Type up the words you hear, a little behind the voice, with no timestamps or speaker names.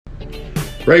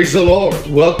Praise the Lord.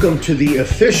 Welcome to the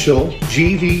official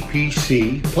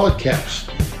GVPC podcast.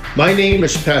 My name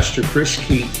is Pastor Chris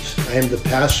Keys. I am the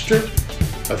pastor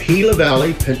of Gila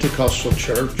Valley Pentecostal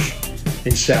Church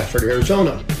in Safford,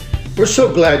 Arizona. We're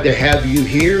so glad to have you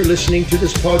here listening to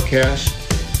this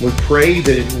podcast. We pray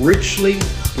that it richly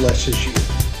blesses you,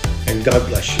 and God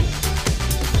bless you.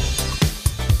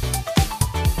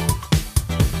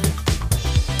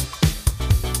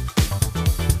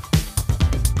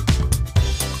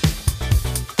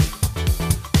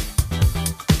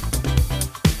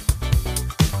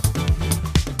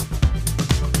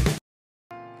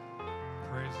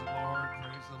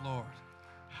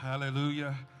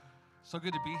 Hallelujah. So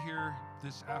good to be here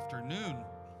this afternoon.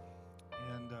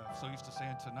 And so used to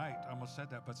saying tonight, I almost said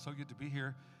that, but so good to be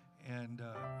here. And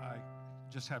I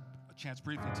just had a chance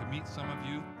briefly to meet some of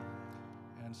you.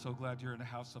 And so glad you're in the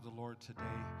house of the Lord today.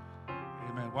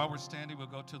 Amen. While we're standing, we'll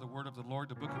go to the word of the Lord,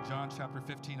 the book of John, chapter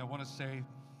 15. I want to say,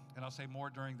 and I'll say more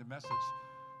during the message,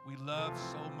 we love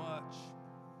so much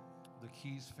the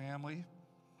Keys family.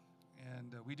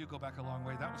 And we do go back a long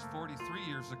way. That was 43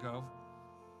 years ago.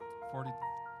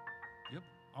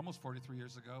 Almost 43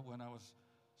 years ago when I was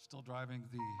still driving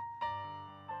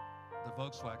the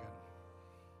Volkswagen.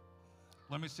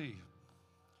 Let me see.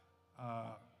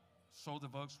 Sold the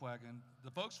Volkswagen.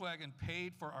 The Volkswagen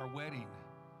paid for our wedding.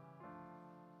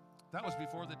 That was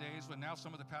before the days when now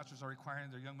some of the pastors are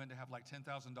requiring their young men to have like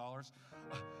 $10,000.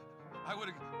 I would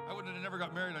have never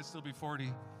got married. I'd still be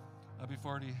 40. I'd be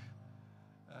 40.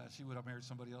 She would have married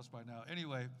somebody else by now.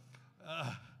 Anyway.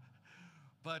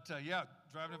 But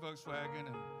driving a Volkswagen,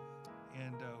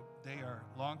 and they are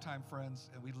longtime friends,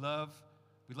 and we love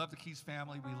the Keys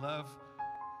family. We love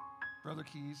Brother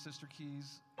Keys, Sister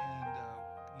Keys, and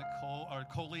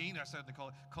Colleen. I said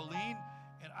Nicole. Colleen,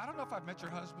 and I don't know if I've met your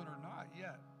husband or not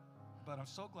yet, but I'm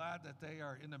so glad that they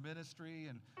are in the ministry,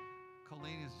 and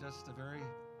Colleen is just a very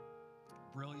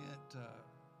brilliant,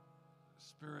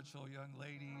 spiritual young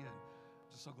lady, and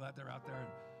just so glad they're out there. And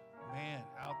man,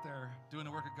 out there doing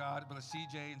the work of God, Brother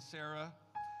CJ and Sarah,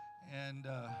 and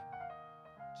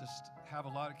just have a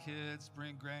lot of kids,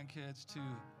 bring grandkids to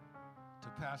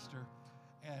pastor,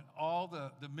 and all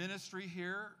the ministry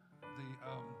here,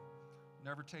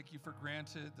 never take you for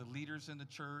granted, the leaders in the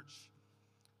church,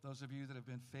 those of you that have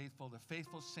been faithful, the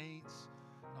faithful saints,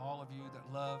 and all of you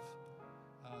that love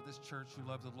this church, who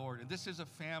love the Lord. And this is a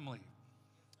family.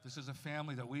 This is a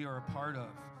family that we are a part of,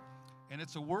 and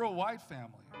it's a worldwide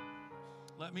family.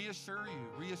 Let me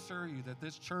reassure you that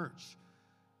this church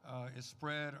is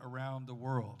spread around the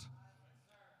world.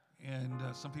 And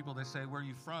some people, they say, where are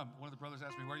you from? One of the brothers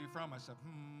asked me, where are you from? I said,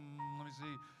 let me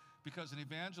see. Because an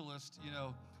evangelist,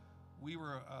 we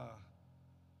were,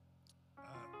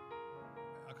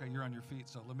 okay, you're on your feet,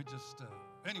 so let me just,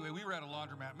 anyway, we were at a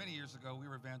laundromat many years ago. We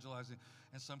were evangelizing,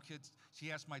 and some kids,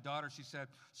 she asked my daughter, she said,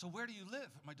 so where do you live?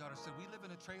 My daughter said, we live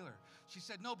in a trailer. She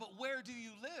said, no, but where do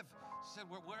you live? She said,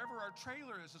 wherever our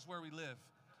trailer is where we live.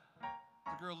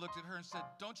 The girl looked at her and said,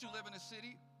 don't you live in a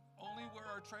city? Only where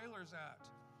our trailer's at.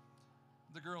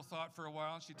 The girl thought for a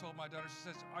while, and she told my daughter, she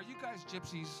says, are you guys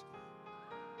gypsies?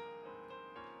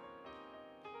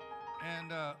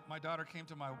 And my daughter came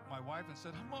to my wife and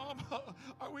said, Mom,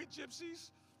 are we gypsies?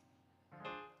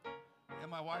 And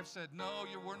my wife said, no,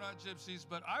 we're not gypsies.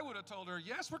 But I would have told her,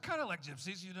 yes, we're kind of like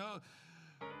gypsies,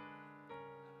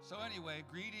 So anyway,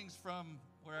 greetings from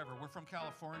wherever. We're from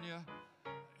California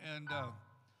and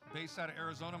based out of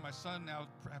Arizona. My son now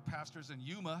pastors in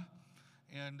Yuma.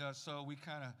 And so we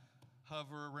kind of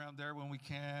hover around there when we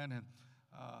can. And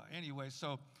anyway,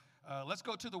 so let's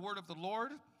go to the word of the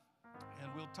Lord.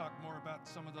 And we'll talk more about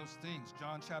some of those things.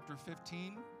 John chapter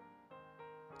 15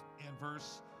 and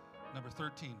verse number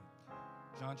 13.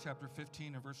 John chapter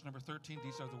 15 and verse number 13.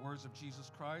 These are the words of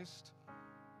Jesus Christ.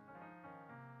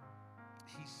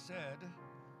 He said,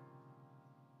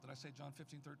 did I say John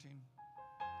 15:13?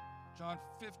 John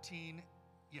 15,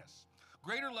 yes.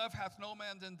 Greater love hath no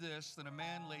man than this, than a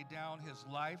man lay down his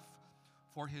life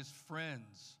for his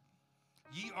friends.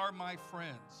 Ye are my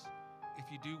friends, if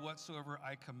you do whatsoever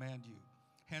I command you.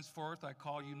 Henceforth I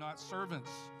call you not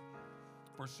servants,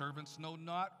 for servants know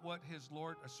not what his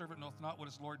Lord, a servant knoweth not what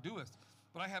his Lord doeth.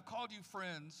 But I have called you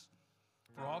friends,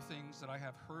 for all things that I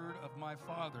have heard of my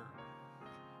Father,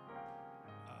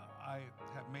 I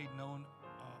have made known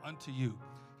unto you.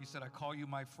 He said, I call you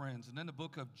my friends. And then the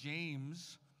book of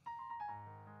James,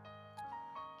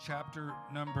 chapter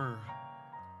number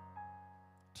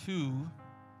 2,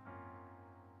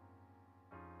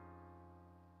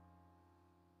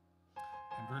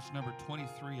 and verse number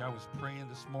 23. I was praying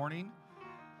this morning.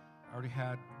 I already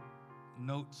had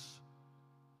notes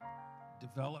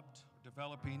developed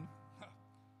developing.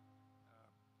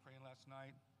 Praying last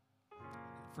night.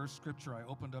 First scripture I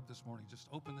opened up this morning. Just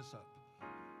open this up.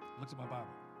 Looked at my Bible.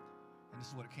 And this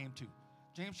is what it came to.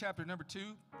 James chapter number 2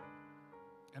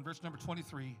 and verse number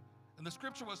 23. And the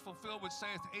scripture was fulfilled which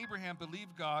saith, Abraham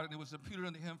believed God, and it was imputed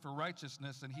unto him for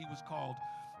righteousness, and he was called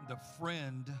the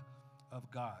friend of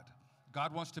God.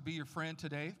 God wants to be your friend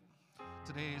today.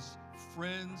 Today is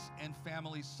Friends and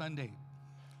Family Sunday.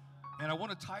 And I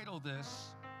want to title this,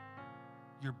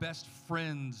 Your Best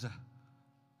Friends. So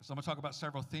I'm going to talk about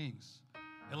several things.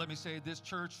 And let me say, this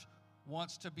church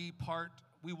wants to be part,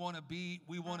 we want to be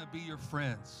your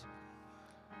friends.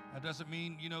 That doesn't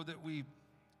mean, that we,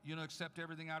 accept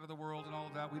everything out of the world and all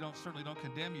of that. We certainly don't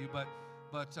condemn you, but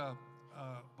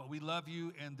we love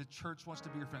you, and the church wants to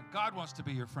be your friend. God wants to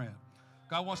be your friend.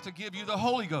 God wants to give you the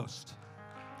Holy Ghost.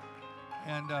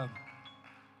 And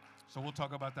so we'll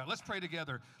talk about that. Let's pray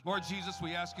together. Lord Jesus,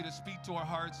 we ask you to speak to our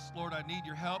hearts. Lord, I need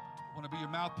your help. I want to be your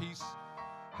mouthpiece.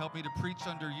 Help me to preach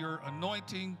under your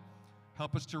anointing.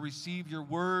 Help us to receive your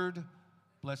word.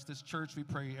 Bless this church, we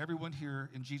pray. Everyone here,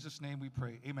 in Jesus' name we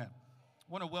pray. Amen.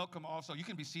 I want to welcome also, you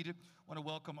can be seated. I want to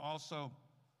welcome also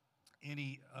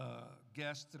any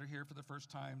guests that are here for the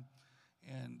first time,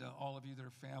 and all of you that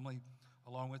are family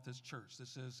along with this church.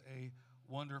 This is a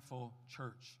wonderful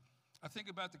church. I think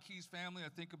about the Keys family. I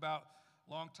think about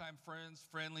longtime friends,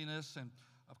 friendliness, and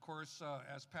of course,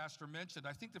 as Pastor mentioned,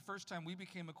 I think the first time we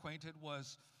became acquainted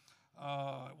was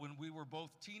when we were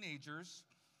both teenagers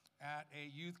at a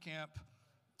youth camp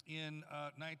in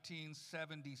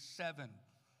 1977.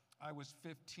 I was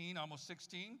 15, almost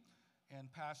 16,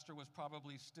 and Pastor was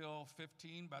probably still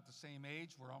 15, about the same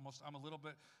age. I'm a little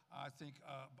bit, I think,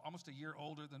 almost a year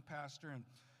older than Pastor, and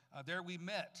there we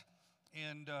met.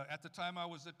 And at the time, I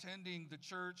was attending the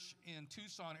church in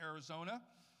Tucson, Arizona,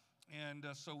 and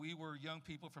so we were young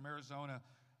people from Arizona,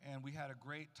 and we had a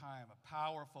great time, a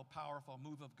powerful, powerful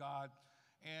move of God.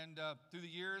 And through the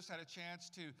years, had a chance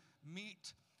to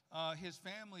meet his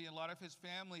family. A lot of his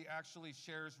family actually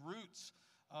shares roots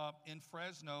in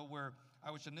Fresno, where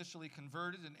I was initially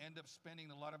converted and ended up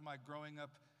spending a lot of my growing up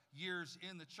years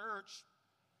in the church.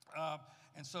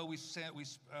 And so we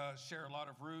share a lot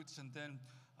of roots. And then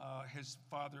his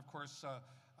father, of course,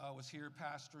 was here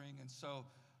pastoring. And so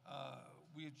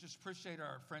we just appreciate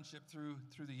our friendship through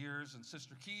the years. And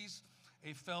Sister Keys,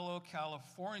 a fellow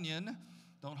Californian,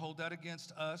 don't hold that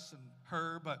against us and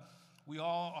her, but we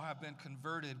all have been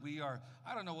converted. We are,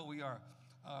 I don't know what we are.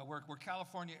 We're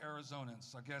California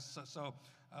Arizonans, I guess. So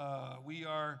we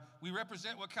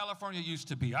represent what California used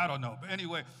to be. I don't know. But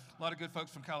anyway, a lot of good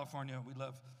folks from California.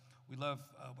 We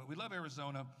love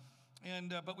Arizona.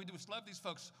 And but we just love these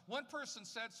folks. One person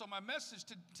said, so my message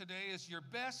today is your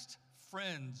best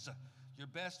friends. Your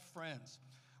best friends.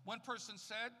 One person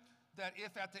said that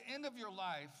if at the end of your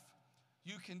life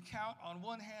you can count on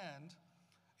one hand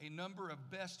a number of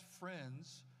best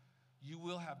friends, you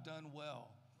will have done well.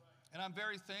 And I'm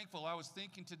very thankful. I was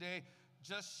thinking today,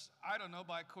 just, I don't know,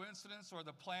 by coincidence or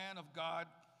the plan of God,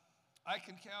 I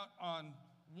can count on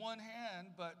one hand,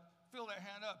 but fill that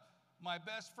hand up. My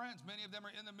best friends, many of them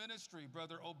are in the ministry.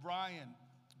 Brother O'Brien,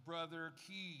 Brother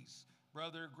Keys,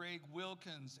 Brother Greg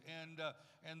Wilkins,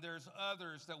 and there's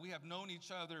others that we have known each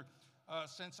other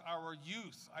since our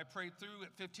youth. I prayed through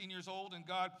at 15 years old, and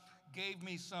God gave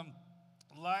me some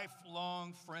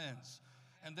lifelong friends.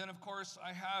 And then, of course,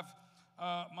 I have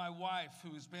my wife,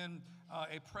 who's been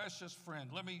a precious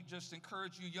friend. Let me just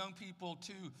encourage you young people,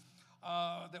 too,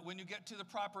 that when you get to the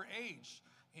proper age,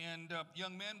 and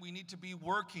young men, we need to be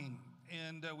working,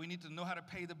 and we need to know how to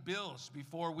pay the bills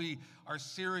before we are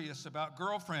serious about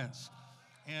girlfriends.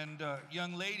 And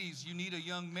young ladies, you need a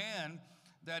young man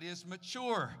that is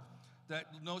mature, that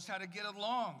knows how to get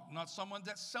along, not someone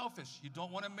that's selfish. You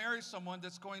don't want to marry someone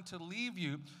that's going to leave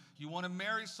you. You want to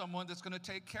marry someone that's going to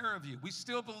take care of you. We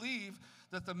still believe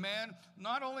that the man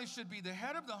not only should be the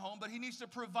head of the home, but he needs to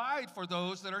provide for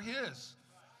those that are his.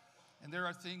 And there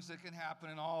are things that can happen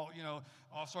and all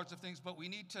sorts of things, but we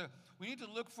need to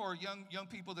look for young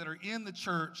people that are in the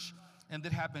church and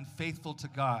that have been faithful to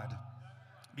God,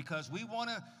 because we want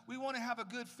to have a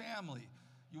good family.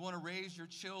 You want to raise your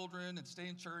children and stay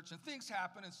in church, and things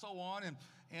happen and so on.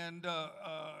 And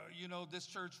this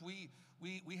church, we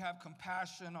have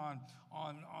compassion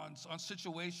on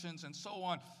situations and so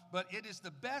on. But it is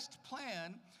the best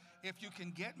plan if you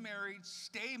can get married,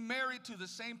 stay married to the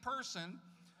same person,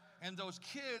 and those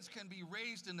kids can be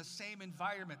raised in the same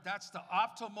environment. That's the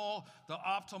optimal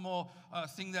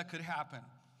thing that could happen.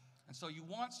 And so you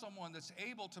want someone that's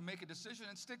able to make a decision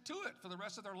and stick to it for the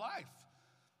rest of their life.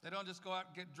 They don't just go out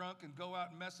and get drunk and go out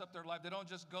and mess up their life. They don't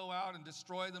just go out and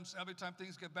destroy themselves every time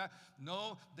things get bad.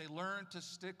 No, they learn to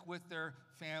stick with their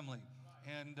family.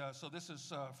 And so this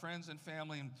is friends and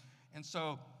family. And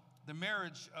so the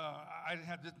marriage,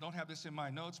 don't have this in my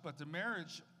notes, but the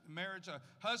marriage, a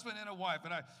husband and a wife.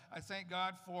 And I thank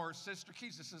God for Sister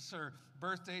Keys. This is her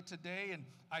birthday today, and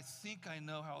I think I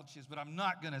know how old she is, but I'm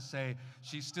not going to say.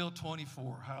 She's still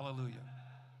 24. Hallelujah.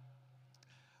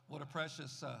 What a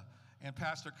precious, and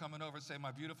pastor coming over and say,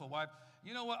 my beautiful wife.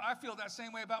 You know what? I feel that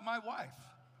same way about my wife.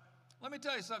 Let me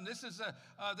tell you something. This is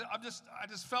I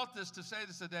just felt this to say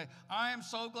this today. I am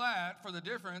so glad for the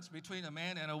difference between a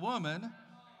man and a woman.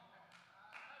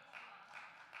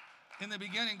 In the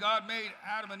beginning, God made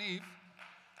Adam and Eve.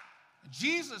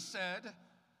 Jesus said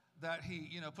that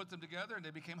he, put them together and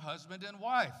they became husband and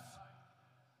wife.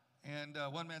 And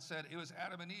one man said it was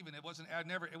Adam and Eve, and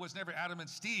it was never Adam and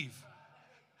Steve.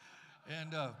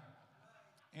 And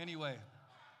anyway,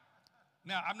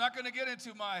 now I'm not going to get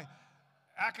into my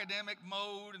academic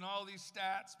mode and all these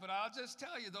stats, but I'll just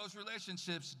tell you those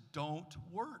relationships don't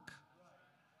work.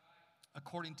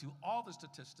 According to all the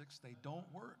statistics, they don't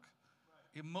work.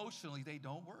 Emotionally, they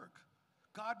don't work.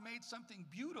 God made something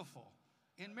beautiful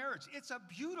in marriage. It's a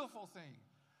beautiful thing.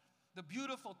 The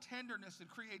beautiful tenderness and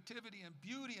creativity and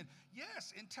beauty and,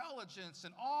 yes, intelligence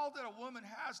and all that a woman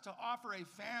has to offer a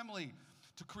family,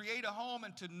 to create a home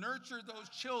and to nurture those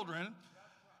children.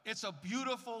 It's a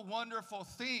beautiful, wonderful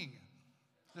thing.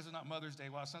 This is not Mother's Day.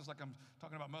 Wow, it sounds like I'm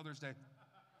talking about Mother's Day.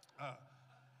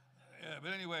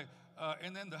 But anyway,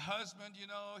 and then the husband,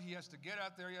 he has to get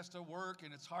out there, he has to work,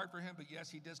 and it's hard for him, but yes,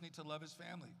 he does need to love his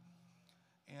family.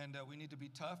 And we need to be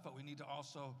tough, but we need to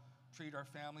also treat our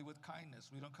family with kindness.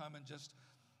 We don't come and just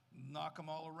knock them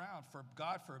all around. For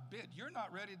God forbid, you're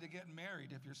not ready to get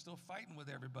married if you're still fighting with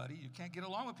everybody. You can't get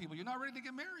along with people. You're not ready to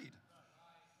get married.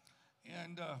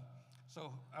 And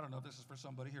so I don't know if this is for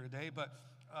somebody here today, but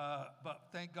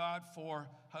thank God for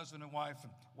husband and wife.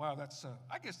 And wow, that's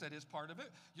I guess that is part of it.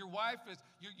 Your wife is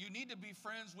you need to be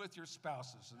friends with your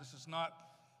spouses. So this is not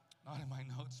in my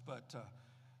notes, but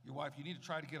your wife, you need to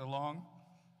try to get along.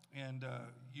 And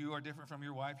you are different from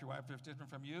your wife is different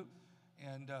from you.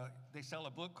 And they sell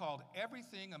a book called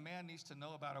Everything a Man Needs to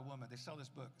Know About a Woman. They sell this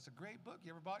book. It's a great book.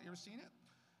 You ever bought it? You ever seen it?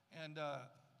 And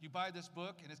you buy this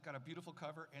book, and it's got a beautiful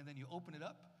cover, and then you open it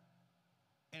up,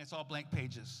 and it's all blank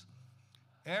pages.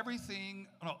 What's the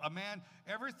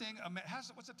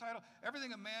title?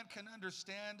 Everything a man can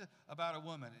understand about a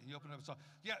woman. And you open it up, so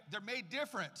yeah, they're made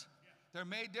different. They're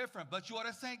made different, but you ought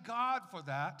to thank God for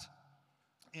that.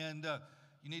 And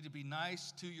you need to be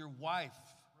nice to your wife.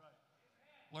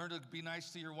 Learn to be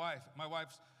nice to your wife. My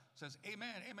wife says,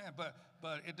 amen, amen, but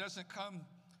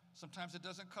sometimes it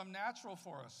doesn't come natural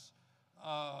for us.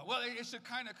 Well, it should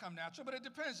kind of come natural, but it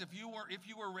depends. If you were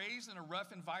raised in a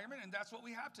rough environment, and that's what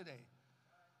we have today.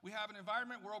 We have an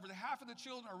environment where over half of the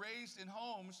children are raised in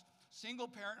homes,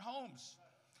 single-parent homes.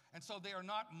 And so they are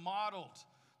not modeled.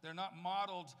 They're not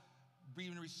modeled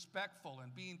being respectful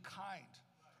and being kind.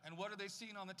 And what are they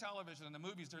seeing on the television and the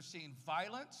movies? They're seeing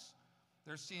violence.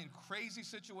 They're seeing crazy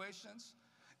situations.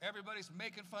 Everybody's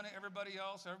making fun of everybody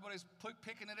else. Everybody's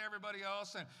picking at everybody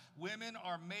else. And women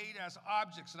are made as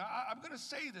objects. And I'm going to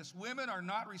say this. Women are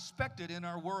not respected in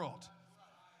our world.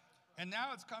 And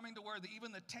now it's coming to where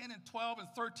even the 10 and 12 and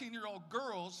 13-year-old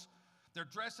girls, they're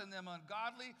dressing them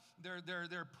ungodly.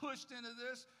 They're pushed into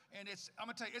this. And I'm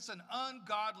going to tell you, it's an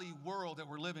ungodly world that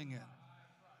we're living in.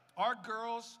 Our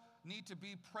girls need to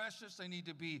be precious. They need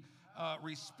to be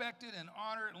respected and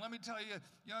honored. And let me tell you,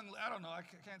 I don't know, I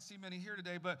can't see many here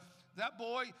today, but that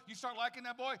boy, you start liking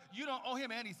that boy, you don't owe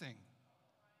him anything.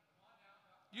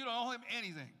 You don't owe him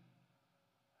anything.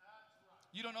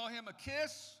 You don't owe him a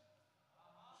kiss.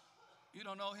 You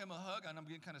don't owe him a hug. And I'm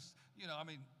getting kind of,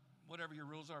 whatever your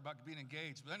rules are about being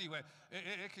engaged. But anyway,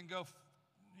 it can go,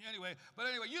 But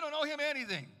anyway, you don't owe him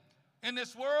anything. In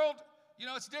this world,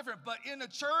 it's different. But in the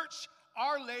church,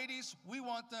 our ladies,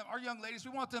 our young ladies,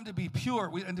 we want them to be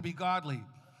pure and to be godly.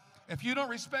 If you don't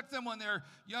respect them when they're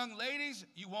young ladies,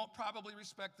 you won't probably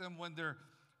respect them when they're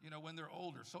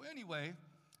older. So anyway,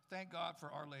 thank God for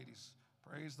our ladies.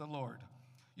 Praise the Lord.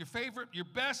 Your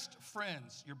best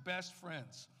friends.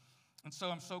 And so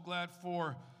I'm so glad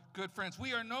for good friends.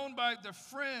 We are known by the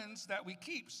friends that we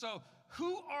keep. So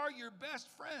who are your best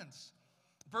friends?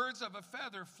 Birds of a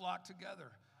feather flock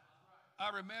together.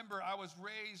 I remember I was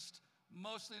raised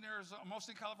mostly in Arizona,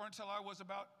 mostly in California until I was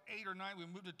about 8 or 9. We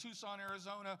moved to Tucson,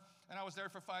 Arizona, and I was there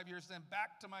for 5 years. Then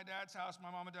back to my dad's house.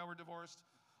 My mom and dad were divorced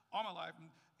all my life.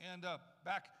 And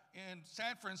back in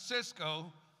San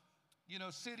Francisco,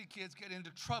 city kids get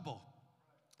into trouble.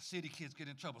 city kids get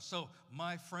in trouble. So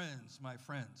my friends,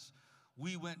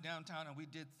 we went downtown and we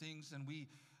did things, and we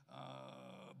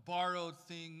borrowed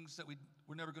things that we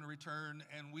were never going to return,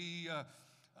 and we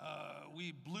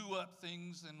blew up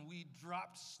things, and we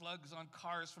dropped slugs on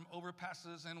cars from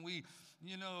overpasses, and we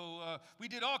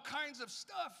did all kinds of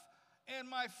stuff. And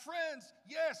my friends,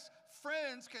 yes,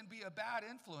 friends can be a bad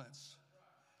influence.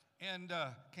 And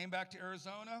came back to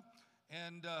Arizona,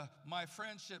 and my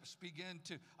friendships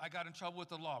I got in trouble with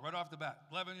the law right off the bat,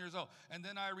 11 years old. And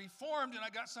then I reformed, and I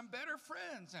got some better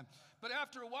friends. But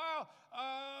after a while,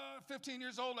 15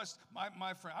 years old,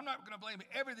 my friend, I'm not going to blame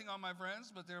everything on my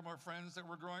friends, but there were friends that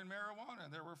were growing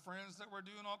marijuana. There were friends that were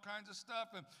doing all kinds of stuff.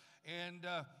 And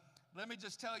let me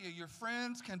just tell you, your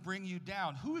friends can bring you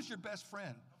down. Who is your best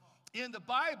friend? In the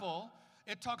Bible,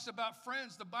 it talks about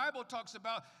friends. The Bible talks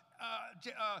about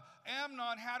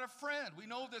Amnon had a friend. We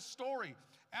know this story.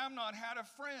 Amnon had a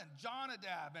friend,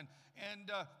 Jonadab,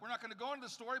 and we're not going to go into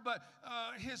the story, but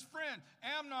his friend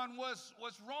Amnon was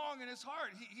wrong in his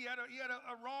heart. He had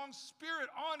a wrong spirit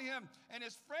on him, and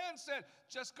his friend said,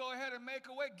 "Just go ahead and make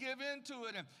a way, give into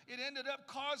it." And it ended up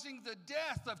causing the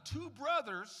death of two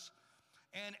brothers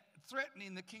and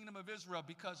threatening the kingdom of Israel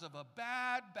because of a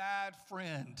bad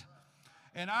friend.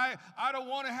 And I don't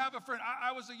want to have a friend.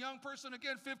 I was a young person,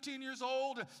 again, 15 years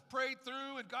old, prayed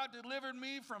through, and God delivered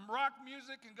me from rock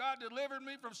music, and God delivered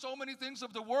me from so many things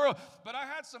of the world. But I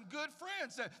had some good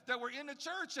friends that were in the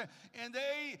church, and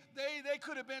they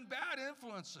could have been bad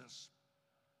influences.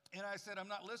 And I said, I'm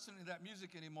not listening to that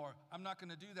music anymore. I'm not going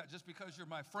to do that just because you're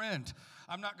my friend.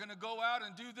 I'm not going to go out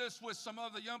and do this with some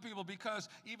other young people, because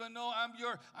even though I'm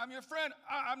your friend,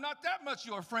 I'm not that much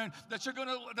your friend that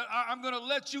I'm going to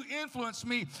let you influence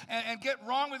me and get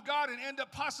wrong with God and end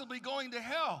up possibly going to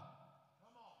hell.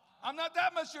 I'm not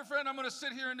that much your friend. I'm going to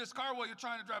sit here in this car while you're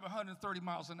trying to drive 130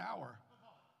 miles an hour.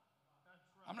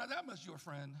 I'm not that much your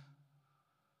friend.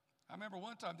 I remember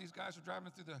one time these guys were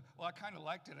driving through I kind of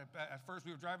liked it at first.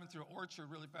 We were driving through an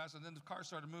orchard really fast, and then the car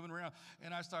started moving around,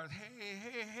 and I started,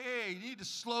 hey, you need to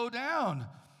slow down.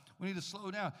 We need to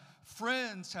slow down.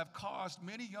 Friends have caused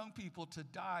many young people to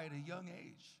die at a young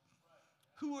age.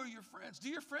 Who are your friends? Do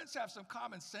your friends have some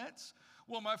common sense?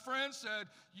 Well, my friend said,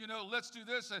 let's do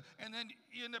this, and then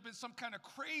you end up in some kind of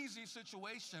crazy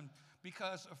situation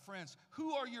because of friends.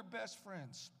 Who are your best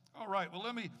friends? All right, well,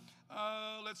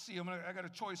 let's see. I got a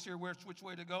choice here which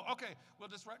way to go. Okay, we'll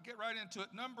just get right into it.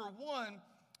 Number one,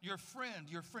 your friend.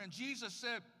 Jesus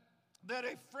said that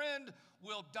a friend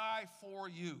will die for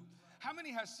you. How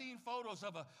many have seen photos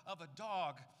of a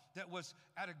dog that was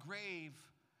at a grave?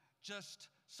 Just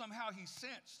somehow he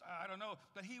sensed, I don't know,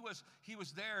 but he was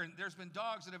there, and there's been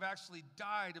dogs that have actually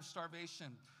died of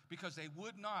starvation because they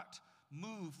would not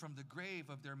move from the grave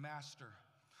of their master.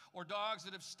 Or dogs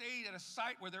that have stayed at a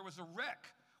site where there was a wreck,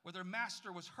 where their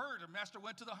master was hurt, or master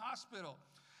went to the hospital.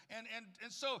 And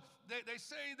so they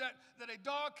say that a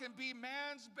dog can be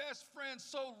man's best friend,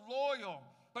 so loyal.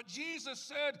 But Jesus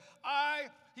said,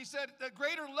 he said, that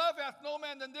greater love hath no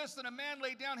man than this, than a man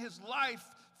lay down his life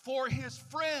for his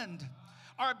friend.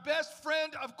 Our best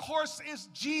friend, of course, is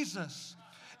Jesus.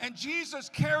 And Jesus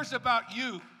cares about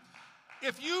you.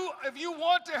 If you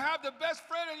want to have the best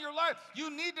friend in your life,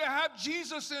 you need to have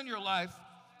Jesus in your life.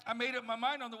 I made up my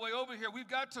mind on the way over here. We've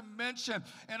got to mention,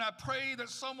 and I pray that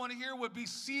someone here would be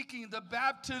seeking the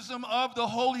baptism of the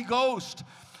Holy Ghost.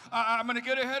 I'm going to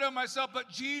get ahead of myself, but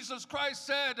Jesus Christ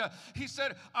said, he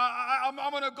said, I'm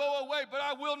going to go away, but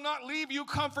I will not leave you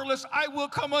comfortless. I will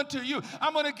come unto you.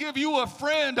 I'm going to give you a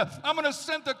friend. I'm going to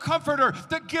send the comforter,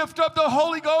 the gift of the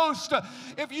Holy Ghost.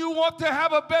 If you want to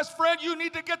have a best friend, you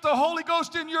need to get the Holy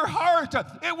Ghost in your heart.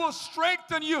 It will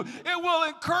strengthen you. It will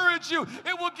encourage you.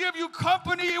 It will give you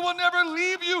company. It will never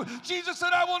leave you. Jesus said,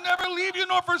 I will never leave you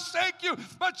nor forsake you,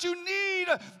 but you need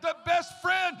the best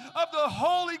friend of the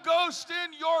Holy Ghost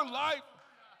in your life.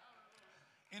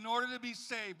 In order to be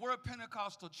saved, we're a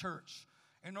Pentecostal church.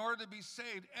 In order to be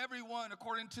saved, everyone,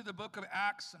 according to the book of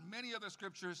Acts and many other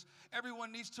scriptures,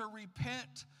 everyone needs to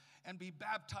repent and be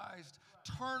baptized.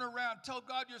 Turn around. Tell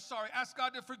God you're sorry. Ask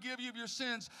God to forgive you of your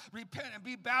sins. Repent and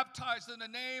be baptized in the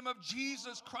name of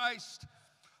Jesus Christ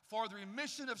for the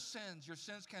remission of sins. Your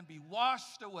sins can be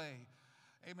washed away.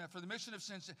 Amen. For the remission of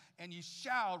sins, and you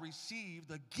shall receive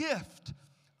the gift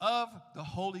of the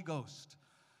Holy Ghost.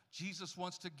 Jesus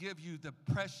wants to give you the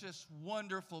precious,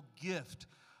 wonderful gift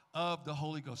of the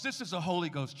Holy Ghost. This is a Holy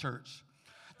Ghost church.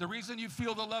 The reason you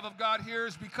feel the love of God here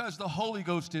is because the Holy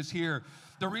Ghost is here.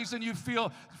 The reason you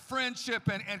feel friendship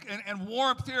and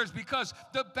warmth here is because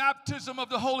the baptism of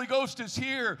the Holy Ghost is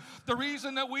here. The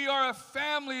reason that we are a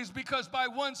family is because by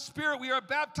one Spirit we are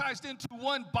baptized into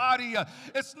one body.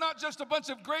 It's not just a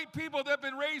bunch of great people that have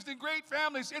been raised in great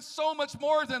families. It's so much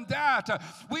more than that.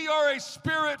 We are a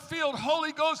Spirit-filled,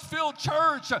 Holy Ghost-filled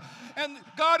church. And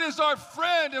God is our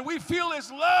friend, and we feel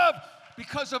His love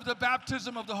because of the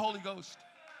baptism of the Holy Ghost.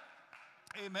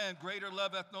 Amen. Greater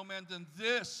love hath no man than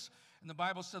this. And the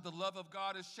Bible said the love of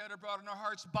God is shed abroad in our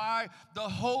hearts by the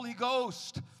Holy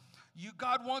Ghost.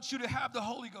 God wants you to have the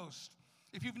Holy Ghost.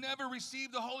 If you've never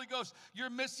received the Holy Ghost, you're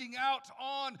missing out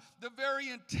on the very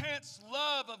intense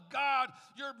love of God.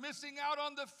 You're missing out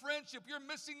on the friendship. You're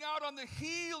missing out on the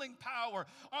healing power,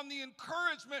 on the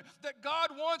encouragement that God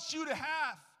wants you to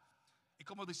have. Y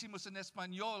como decimos en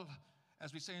español,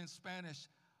 as we say in Spanish,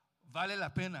 vale la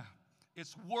pena.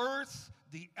 It's worth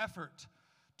the effort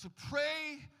to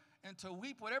pray and to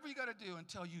weep, whatever you got to do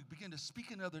until you begin to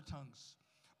speak in other tongues.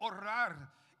 Orar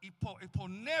y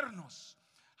ponernos,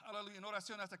 hallelujah, en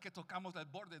oración hasta que tocamos el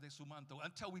borde de su manto,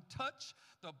 until we touch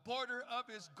the border of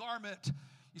His garment.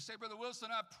 You say, Brother Wilson,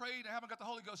 I've prayed, I haven't got the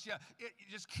Holy Ghost yet. You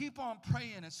just keep on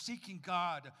praying and seeking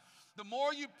God. The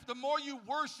more you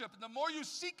worship, and the more you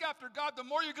seek after God, the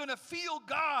more you're going to feel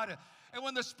God. And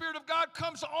when the Spirit of God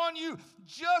comes on you,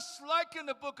 just like in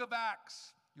the book of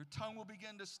Acts, your tongue will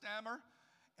begin to stammer,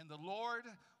 and the Lord,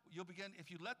 if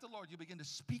you let the Lord, you'll begin to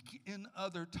speak in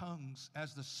other tongues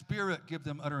as the Spirit give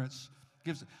them utterance.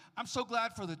 I'm so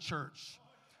glad for the church.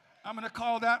 I'm going to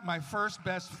call that my first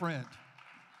best friend.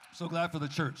 So glad for the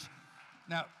church.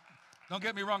 Now, don't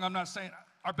get me wrong, I'm not saying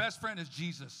our best friend is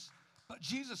Jesus, but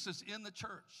Jesus is in the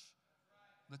church.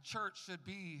 The church should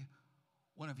be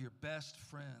one of your best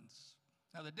friends.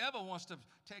 Now, the devil wants to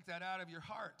take that out of your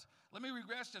heart. Let me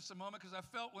regress just a moment, because I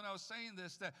felt when I was saying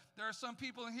this that there are some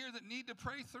people in here that need to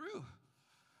pray through.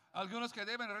 Algunos que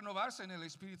deben renovarse en el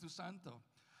Espíritu Santo.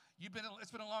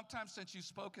 It's been a long time since you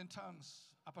spoke in tongues.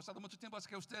 Ha pasado mucho tiempo hasta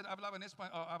que usted hablaba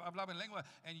en lengua,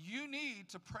 and you need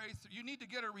to pray through. You need to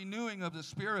get a renewing of the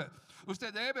Spirit.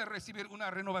 Usted debe recibir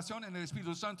una renovación en el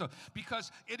Espíritu Santo,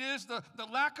 because it is the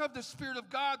lack of the Spirit of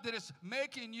God that is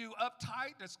making you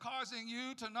uptight, that's causing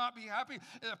you to not be happy.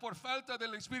 Por falta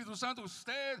del Espíritu Santo,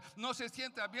 usted no se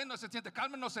siente bien, no se siente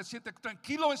calmo, no se siente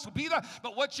tranquilo en su vida.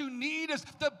 But what you need is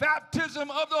the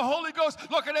baptism of the Holy Ghost.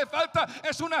 Lo que le falta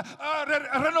es una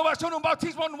renovación, un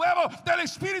bautismo nuevo del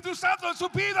Espíritu Santo en su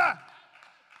vida.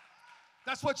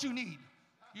 That's what you need.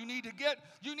 You need to get,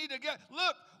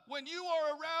 look, when you are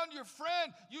around your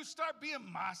friend, you start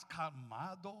being más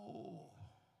calmado.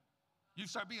 You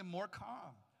start being more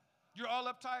calm. You're all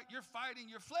uptight. You're fighting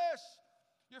your flesh.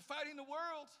 You're fighting the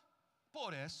world.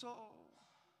 Por eso.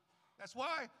 That's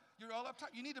why you're all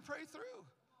uptight. You need to pray through.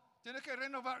 Tiene que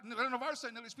renovarse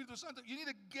en el Espíritu Santo. You need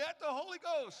to get the Holy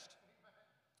Ghost.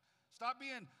 Stop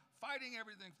being fighting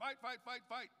everything. Fight.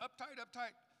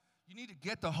 Uptight. You need to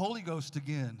get the Holy Ghost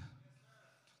again.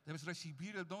 Debes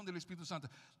recibir el don del Espíritu Santo.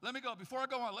 Let me go. Before I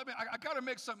go on, I got to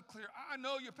make something clear. I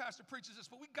know your pastor preaches this,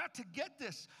 but we got to get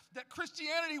this, that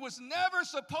Christianity was never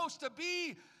supposed to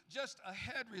be just a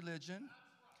head religion.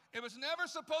 It was never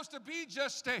supposed to be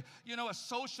just a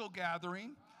social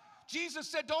gathering. Jesus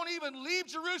said, don't even leave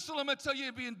Jerusalem until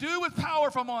you've been endued with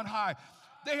power from on high.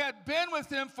 They had been with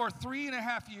him for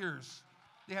 3.5 years.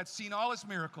 They had seen all his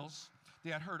miracles. They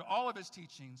had heard all of his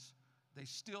teachings. They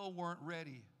still weren't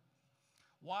ready.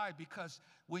 Why? Because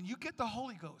when you get the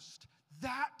Holy Ghost,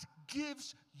 that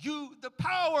gives you the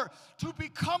power to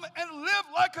become and live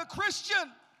like a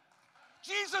Christian.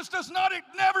 Jesus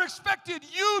never expected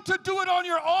you to do it on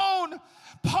your own.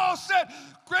 Paul said,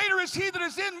 greater is he that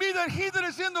is in me than he that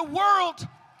is in the world.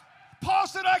 Paul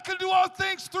said, I can do all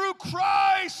things through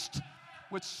Christ,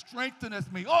 which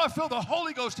strengtheneth me. Oh, I feel the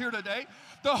Holy Ghost here today.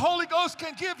 The Holy Ghost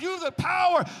can give you the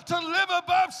power to live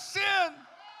above sin.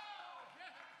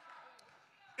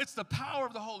 It's the power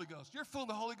of the Holy Ghost. You're full of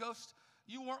the Holy Ghost.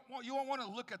 You won't want to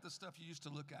look at the stuff you used to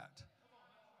look at.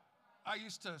 I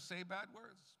used to say bad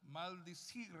words.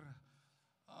 Maldecir.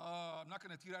 I'm not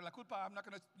going to tirar la culpa. I'm not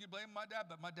going to blame my dad,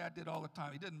 but my dad did all the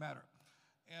time. It didn't matter.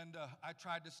 And I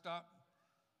tried to stop.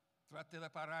 Traté de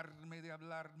pararme de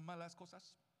hablar malas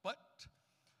cosas. But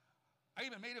I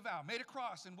even made a vow, made a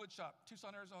cross in woodshop,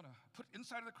 Tucson, Arizona. Put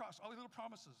inside of the cross all these little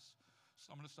promises.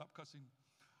 So I'm going to stop cussing.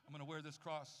 I'm going to wear this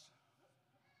cross.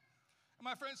 And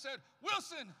my friend said,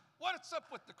 Wilson, what's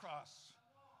up with the cross?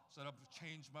 I said, I've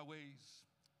changed my ways.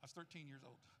 I was 13 years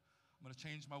old. I'm going to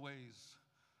change my ways.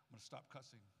 I'm going to stop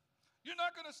cussing. You're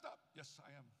not going to stop? Yes, I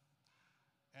am.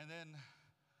 And then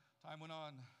time went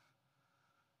on.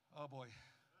 Oh, boy.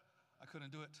 I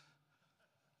couldn't do it.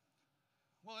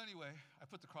 Well, anyway, I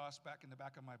put the cross back in the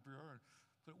back of my bureau and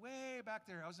put it way back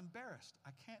there. I was embarrassed. I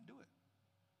can't do it.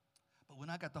 But when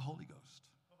I got the Holy Ghost,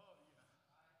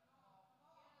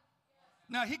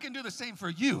 now he can do the same for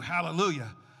you. Hallelujah.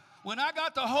 When I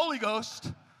got the Holy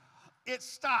Ghost, it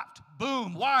stopped.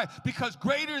 Boom. Why? Because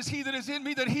greater is he that is in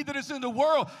me than he that is in the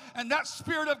world. And that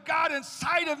Spirit of God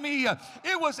inside of me,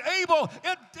 it was able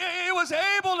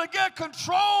to get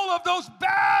control of those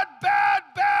bad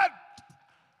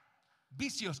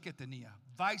vicios que tenía,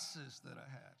 vices that I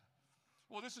had.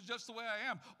 Well, this is just the way I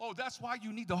am. Oh, that's why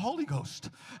you need the Holy Ghost.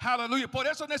 Hallelujah. Por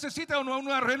eso necesita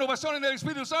una renovación en el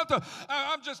Espíritu Santo.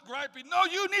 I'm just griping. No,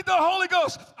 you need the Holy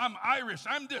Ghost. I'm Irish.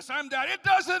 I'm this. I'm that. It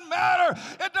doesn't matter.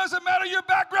 It doesn't matter your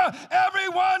background.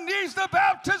 Everyone needs the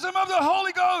baptism of the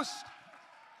Holy Ghost.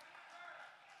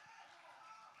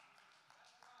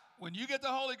 When you get the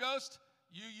Holy Ghost,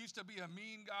 you used to be a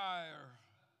mean guy, or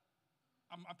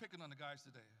I'm picking on the guys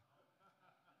today.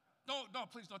 No,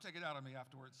 please don't take it out on me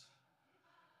afterwards.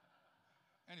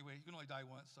 Anyway, you can only die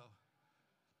once, so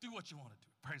do what you want to do.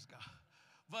 Praise God.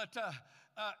 But,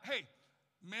 hey,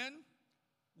 men,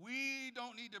 we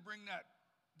don't need to bring that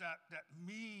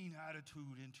mean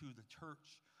attitude into the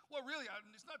church. Well, really,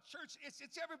 it's not church. It's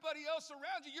everybody else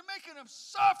around you. You're making them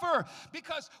suffer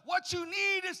because what you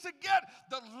need is to get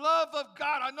the love of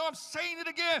God. I know I'm saying it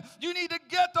again. You need to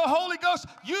get the Holy Ghost.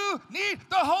 You need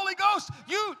the Holy Ghost.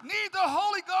 You need the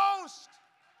Holy Ghost.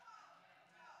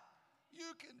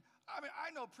 You can...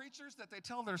 I know preachers that they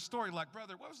tell their story like, what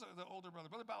was the older brother?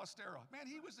 Brother Ballestero. Man,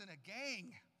 he was in a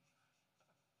gang.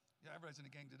 Yeah, everybody's in a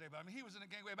gang today, but he was in a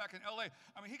gang way back in L.A.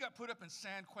 He got put up in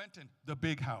San Quentin, the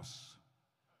big house.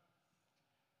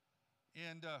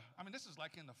 And, this is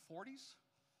like in the 40s.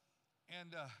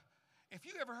 And if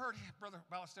you ever heard Brother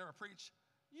Ballestero preach,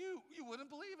 you wouldn't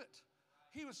believe it.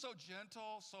 He was so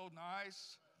gentle, so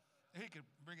nice. He could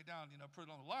bring it down, put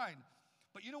it on the line.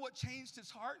 But you know what changed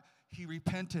his heart? He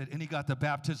repented, and he got the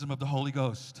baptism of the Holy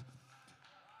Ghost.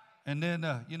 And then,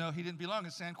 he didn't belong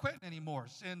in San Quentin anymore.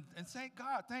 And thank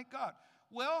God.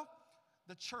 Well,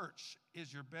 the church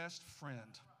is your best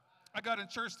friend. I got in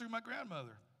church through my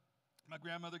grandmother. My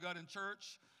grandmother got in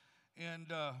church,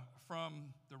 and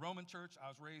from the Roman church, I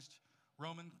was raised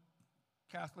Roman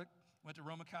Catholic, went to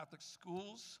Roman Catholic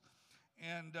schools,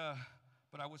 and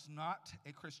but I was not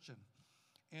a Christian.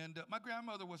 And my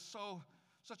grandmother was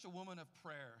such a woman of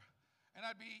prayer. And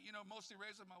I'd be, mostly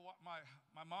raised with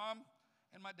my mom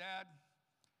and my dad.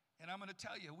 And I'm going to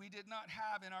tell you, we did not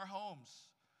have in our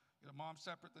homes, mom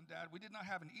separate than dad. We did not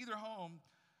have in either home,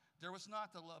 there was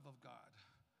not the love of God.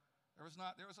 There was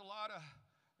a lot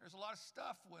of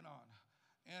stuff went on.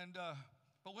 And,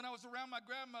 but when I was around my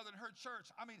grandmother in her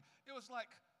church, it was like,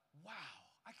 wow,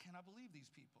 I cannot believe these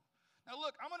people. Now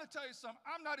look, I'm going to tell you something.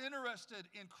 I'm not interested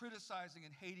in criticizing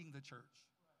and hating the church.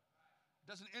 It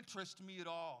doesn't interest me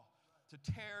at all to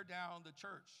tear down the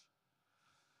church.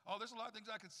 Oh, there's a lot of things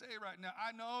I could say right now.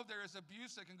 I know there is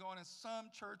abuse that can go on in some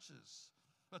churches,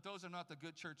 but those are not the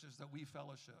good churches that we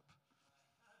fellowship.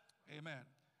 Amen.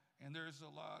 And there's a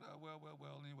lot of,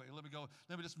 anyway,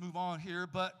 let me just move on here.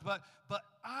 But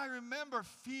I remember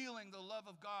feeling the love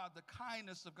of God, the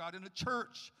kindness of God in the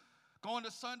church, going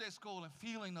to Sunday school and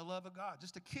feeling the love of God.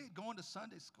 Just a kid going to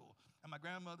Sunday school at my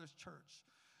grandmother's church.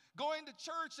 Going to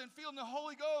church and feeling the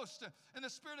Holy Ghost and the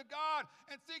Spirit of God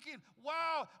and thinking,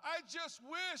 wow, I just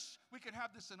wish we could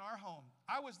have this in our home.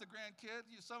 I was the grandkid.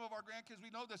 Some of our grandkids, we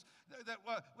know this, that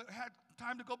had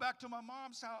time to go back to my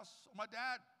mom's house. My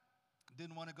dad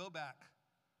didn't want to go back.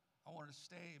 I wanted to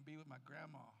stay and be with my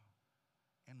grandma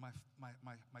and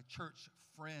my church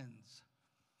friends.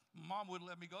 Mom wouldn't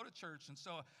let me go to church, and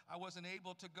so I wasn't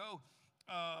able to go.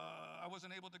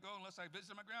 Unless I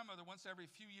visited my grandmother once every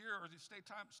few years, or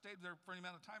stayed there for any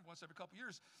amount of time, once every couple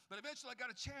years. But eventually, I got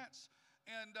a chance,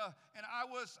 and I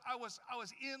was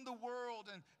in the world,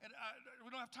 and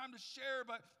we don't have time to share,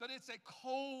 but it's a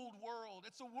cold world.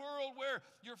 It's a world where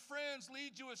your friends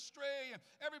lead you astray, and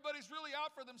everybody's really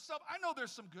out for themselves. I know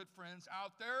there's some good friends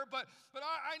out there, but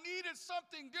I needed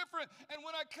something different. And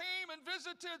when I came and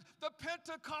visited the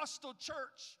Pentecostal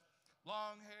church,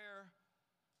 long hair.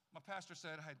 My pastor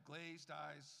said I had glazed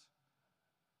eyes,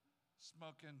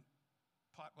 smoking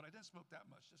pot, but I didn't smoke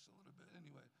that much, just a little bit.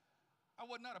 Anyway, I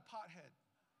was not a pothead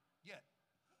yet.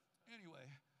 Anyway,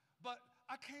 but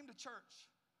I came to church,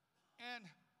 and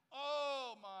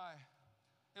oh my,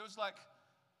 it was like,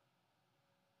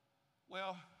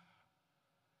 well,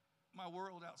 my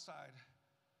world outside,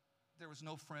 there was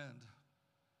no friend.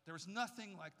 There was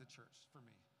nothing like the church for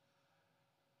me.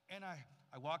 And I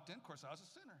walked in, of course, I was a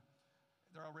sinner.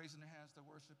 They're all raising their hands, they're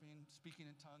worshiping, speaking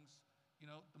in tongues. You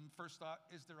know, the first thought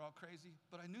is they're all crazy,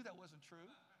 but I knew that wasn't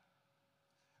true.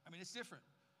 I mean, it's different.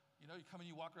 You know, you come and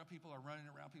you walk around, people are running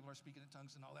around, people are speaking in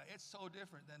tongues and all that. It's so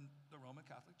different than the Roman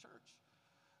Catholic Church.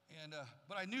 And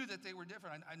but I knew that they were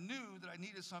different. I knew that I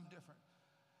needed something different.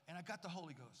 And I got the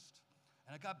Holy Ghost,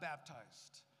 and I got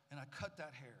baptized, and I cut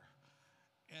that hair.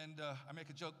 And I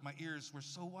make a joke, my ears were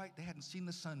so white, they hadn't seen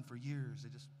the sun for years.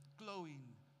 They're just glowing.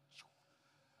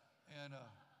 And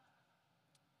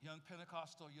young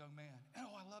Pentecostal young man. And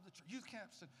I love the church, youth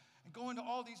camps, and going to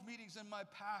all these meetings, and my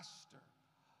pastor,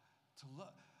 to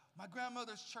love. My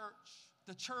grandmother's church,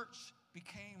 the church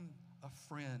became a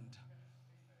friend.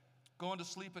 Going to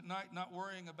sleep at night, not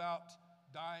worrying about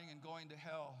dying and going to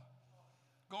hell.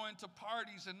 Going to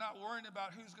parties and not worrying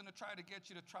about who's going to try to get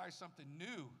you to try something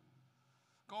new.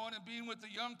 Going and being with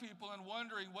the young people and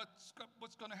wondering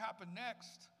what's going to happen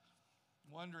next.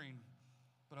 Wondering.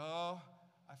 But I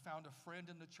found a friend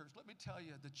in the church. Let me tell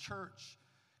you, the church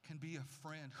can be a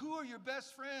friend. Who are your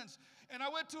best friends? And I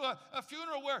went to a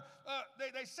funeral where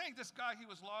they sang this guy. He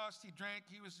was lost. He drank.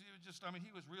 He was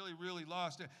really, really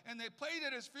lost. And they played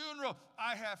at his funeral,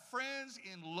 I have friends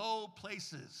in low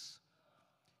places.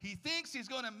 He thinks he's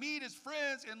going to meet his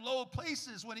friends in low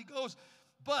places when he goes,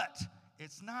 but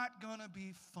it's not going to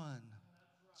be fun.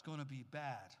 It's going to be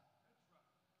bad.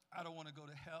 I don't want to go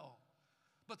to hell.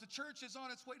 But the church is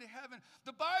on its way to heaven.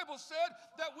 The Bible said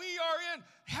that we are in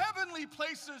heavenly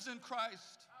places in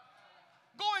Christ.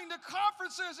 Going to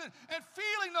conferences and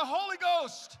feeling the Holy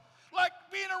Ghost, like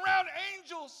being around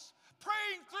angels,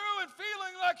 praying through and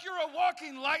feeling like you're a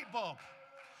walking light bulb,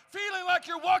 feeling like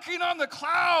you're walking on the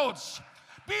clouds,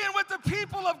 being with the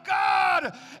people of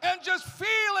God and just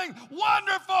feeling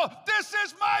wonderful. This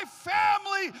is my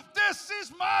family. This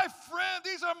is my friend.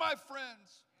 These are my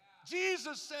friends.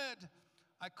 Jesus said,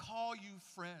 I call you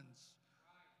friends.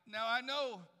 Now, I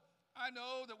know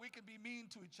that we can be mean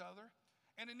to each other,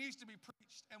 and it needs to be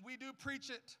preached, and we do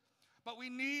preach it. But we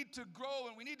need to grow,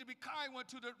 and we need to be kind one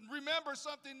to remember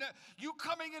something, that you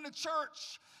coming into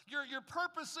church, your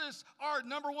purposes are,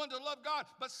 number one, to love God,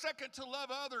 but second, to love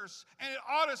others. And it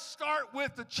ought to start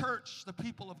with the church, the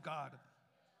people of God,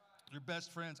 your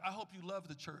best friends. I hope you love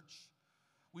the church.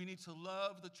 We need to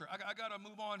love the church. I got to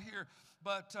move on here,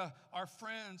 but our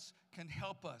friends can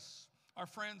help us. Our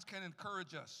friends can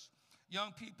encourage us.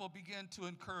 Young people begin to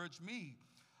encourage me,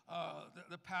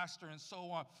 the pastor, and so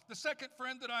on. The second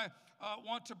friend that I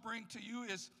want to bring to you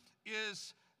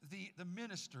is the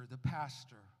minister, the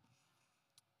pastor.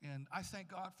 And I thank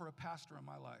God for a pastor in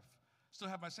my life. Still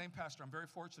have my same pastor. I'm very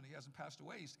fortunate. He hasn't passed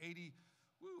away. He's 82,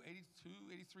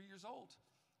 83 years old.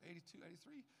 82,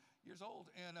 83 years old.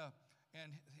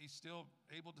 And he's still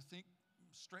able to think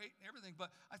straight and everything. But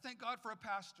I thank God for a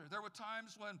pastor. There were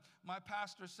times when my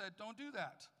pastor said, don't do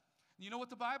that. You know what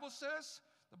the Bible says?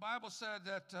 The Bible said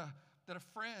that a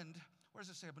friend, where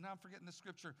does it say? But now I'm forgetting the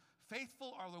scripture.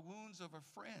 Faithful are the wounds of a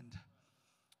friend.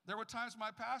 There were times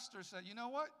my pastor said, you know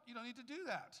what? You don't need to do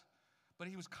that. But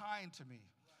he was kind to me.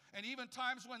 And even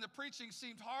times when the preaching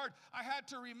seemed hard, I had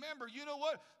to remember, you know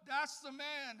what? That's the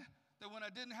man that when I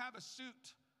didn't have a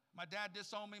suit, my dad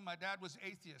disowned me. My dad was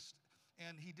atheist,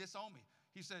 and he disowned me.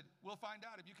 He said, we'll find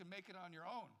out if you can make it on your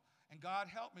own. And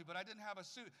God helped me, but I didn't have a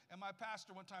suit. And my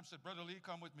pastor one time said, Brother Lee,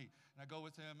 come with me. And I go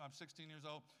with him. I'm 16 years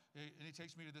old. And he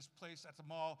takes me to this place at the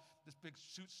mall, this big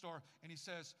suit store. And he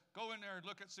says, go in there and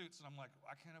look at suits. And I'm like,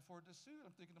 I can't afford this suit.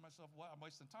 I'm thinking to myself, wow, I'm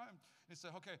wasting time. And he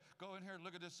said, okay, go in here and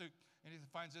look at this suit. And he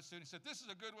finds this suit. He said, this is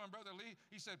a good one, Brother Lee.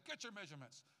 He said, get your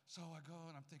measurements. So I go,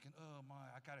 and I'm thinking, oh, my,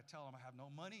 I got to tell him I have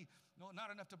no money, not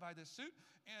enough to buy this suit.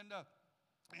 And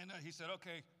he said,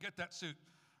 okay, get that suit.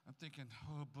 I'm thinking,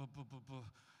 oh,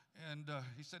 And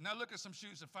he said, now look at some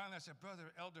shoes. And finally I said, Brother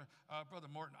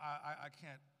Morton, I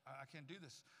can't do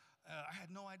this. I had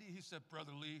no idea. He said,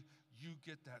 Brother Lee, you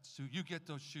get that suit. You get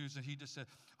those shoes. And he just said,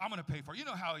 I'm going to pay for it. You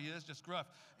know how he is, just gruff.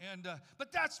 And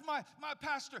but that's my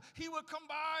pastor. He would come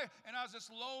by, and I was this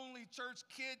lonely church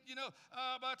kid. You know,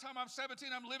 by the time I'm 17,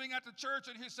 I'm living at the church.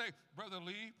 And he'd say, Brother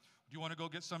Lee, do you want to go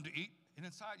get something to eat? And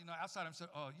inside, outside I'm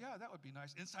saying, oh, yeah, that would be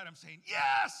nice. Inside I'm saying,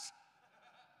 yes,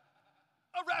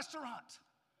 a restaurant.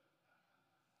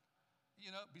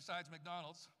 Besides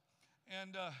McDonald's.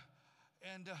 And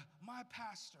my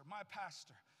pastor.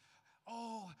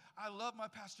 Oh, I love my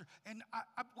pastor. And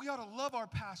we ought to love our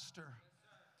pastor.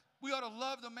 We ought to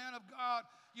love the man of God.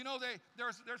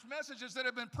 There's messages that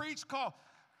have been preached called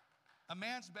A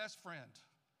Man's Best Friend.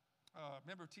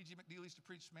 Remember T.G. McNeil used to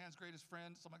preach Man's Greatest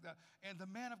Friend, something like that. And the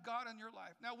man of God in your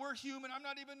life. Now, we're human. I'm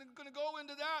not even going to go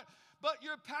into that. But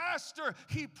your pastor,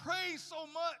 he prays so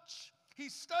much. He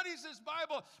studies his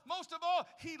Bible. Most of all,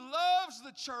 he loves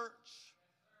the church.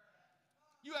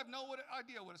 You have no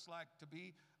idea what it's like to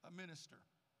be a minister.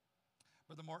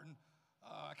 Brother Morton,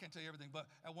 I can't tell you everything, but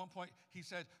at one point he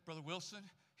said, Brother Wilson,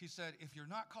 he said, if you're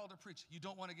not called to preach, you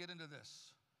don't want to get into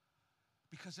this.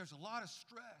 Because there's a lot of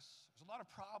stress. There's a lot of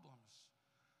problems.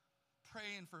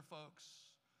 Praying for folks,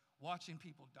 watching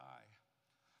people die,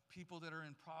 people that are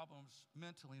in problems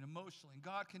mentally and emotionally. And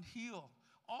God can heal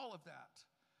all of that.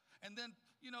 And then,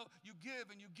 you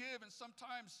give, and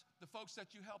sometimes the folks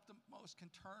that you help the most can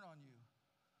turn on you.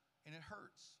 And it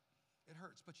hurts. It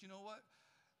hurts. But you know what?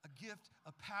 A gift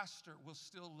a pastor will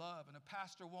still love, and a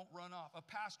pastor won't run off. A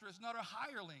pastor is not a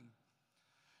hireling.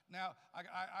 Now,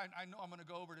 I know I'm going to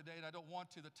go over today, and I don't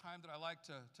want to. The time that I like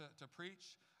to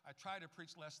preach, I try to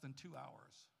preach less than 2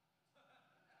 hours.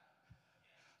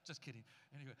 Just kidding.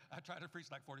 Anyway, I try to preach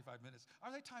like 45 minutes.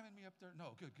 Are they timing me up there?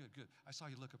 No, good. I saw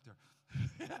you look up there.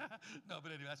 No,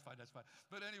 but anyway, that's fine.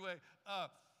 But anyway,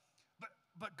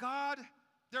 but God,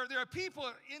 there are people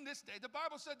in this day. The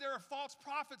Bible said there are false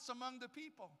prophets among the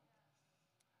people.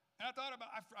 And I thought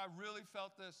I really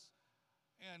felt this.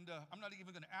 And I'm not even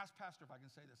going to ask Pastor if I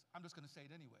can say this. I'm just going to say it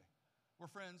anyway.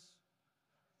 We're friends.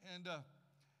 And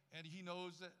he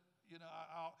knows that,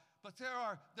 but there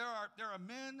are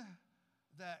men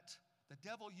that the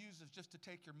devil uses just to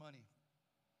take your money.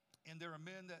 And there are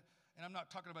men that, and I'm not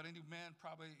talking about any man,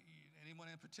 probably anyone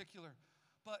in particular,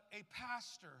 but a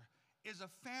pastor is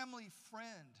a family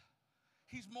friend.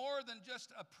 He's more than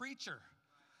just a preacher.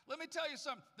 Let me tell you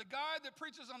something. The guy that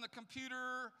preaches on the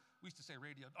computer, we used to say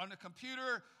radio, on the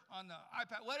computer, on the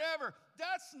iPad, whatever,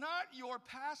 that's not your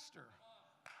pastor.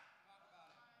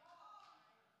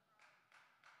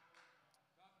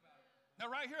 Now,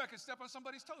 right here, I can step on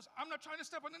somebody's toes. I'm not trying to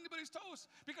step on anybody's toes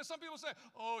because some people say,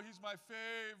 oh, he's my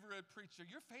favorite preacher.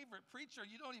 Your favorite preacher,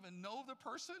 you don't even know the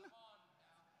person?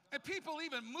 And people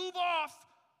even move off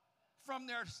from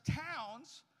their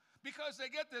towns because they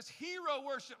get this hero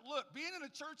worship. Look, being in a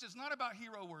church is not about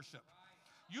hero worship.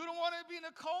 You don't want to be in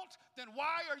a cult? Then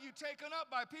why are you taken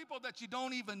up by people that you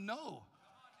don't even know?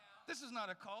 This is not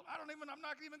a cult. I'm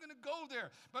not even going to go there.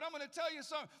 But I'm going to tell you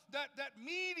something. That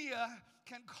media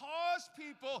can cause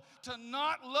people to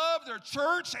not love their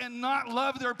church and not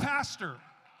love their pastor.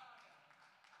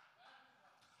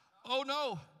 Oh,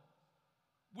 no.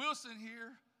 Wilson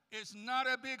here is not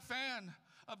a big fan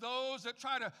of those that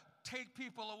try to take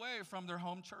people away from their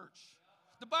home church.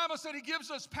 The Bible said he gives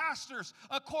us pastors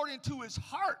according to his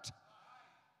heart.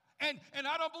 And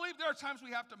I don't believe there are times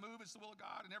we have to move. It's the will of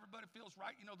God, and everybody feels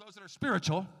right. Those that are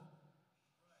spiritual.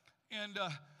 And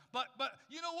but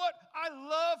you know what? I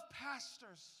love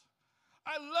pastors.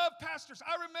 I love pastors.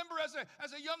 I remember as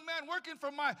a young man working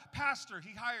for my pastor.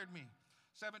 He hired me.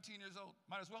 17 years old.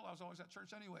 Might as well. I was always at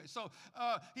church anyway. So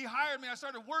he hired me. I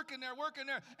started working there.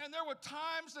 And there were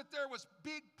times that there was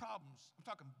big problems. I'm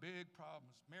talking big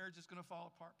problems. Marriage is going to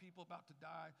fall apart. People about to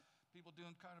die. People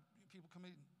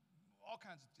committing all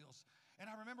kinds of deals. And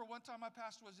I remember one time my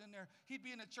pastor was in there. He'd be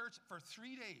in the church for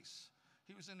 3 days.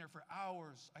 He was in there for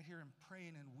hours. I'd hear him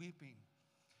praying and weeping.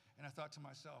 And I thought to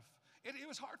myself, it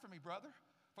was hard for me, brother,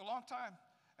 for a long time.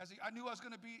 I knew I was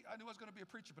going to be a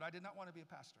preacher, but I did not want to be a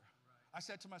pastor. I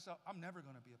said to myself, I'm never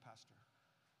going to be a pastor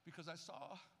because I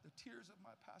saw the tears of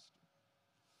my pastor.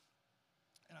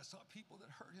 And I saw people that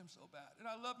hurt him so bad. And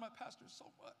I love my pastor so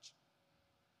much.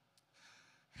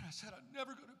 And I said, I'm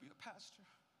never going to be a pastor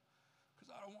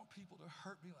because I don't want people to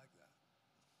hurt me like that.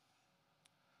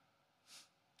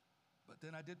 But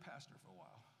then I did pastor for a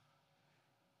while.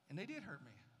 And they did hurt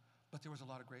me. But there was a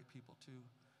lot of great people too.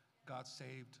 God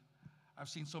saved. I've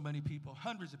seen so many people,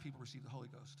 hundreds of people receive the Holy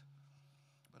Ghost.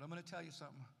 But I'm going to tell you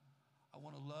something. I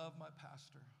want to love my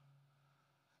pastor.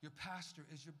 Your pastor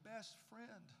is your best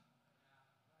friend.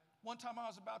 One time I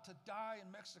was about to die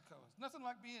in Mexico. It's nothing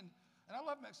like being, and I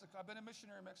love Mexico. I've been a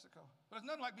missionary in Mexico. But it's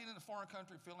nothing like being in a foreign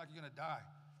country feeling like you're going to die.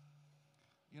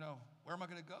 Where am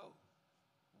I going to go?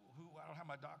 I don't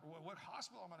have my doctor. What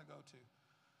hospital am I going to go to?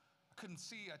 I couldn't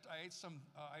see. I ate some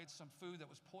food that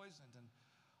was poisoned and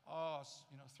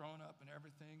thrown up and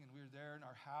everything. And we were there in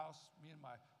our house. Me and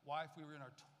my wife, we were in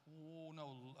our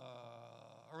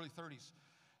early 30s.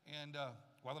 And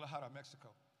Guadalajara,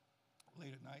 Mexico,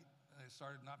 late at night. I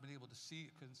started not being able to see.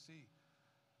 I couldn't see.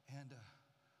 And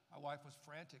my wife was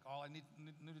frantic. All I knew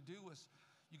to do was,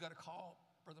 you got to call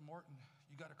Brother Morton.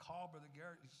 You got to call Brother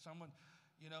Garrett. Someone,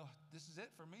 this is it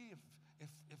for me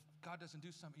if God doesn't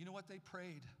do something. You know what? They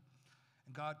prayed.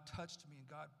 And God touched me, and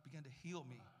God began to heal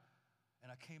me.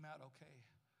 And I came out okay.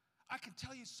 I can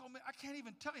tell you so many. I can't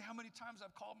even tell you how many times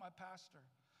I've called my pastor.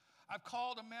 I've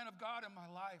called a man of God in my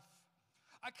life.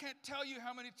 I can't tell you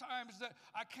how many times that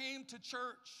I came to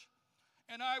church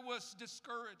and I was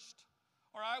discouraged,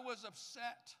 or I was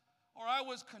upset, or I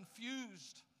was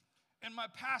confused, and my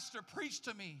pastor preached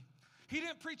to me. He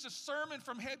didn't preach a sermon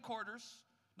from headquarters.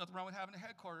 Nothing wrong with having a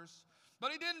headquarters.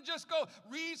 But he didn't just go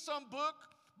read some book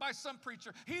by some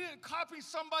preacher. He didn't copy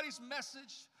somebody's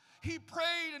message. He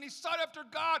prayed and he sought after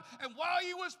God. And while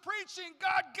he was preaching,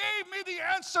 God gave me the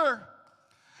answer.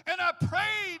 And I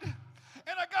prayed,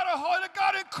 and I got a hold, and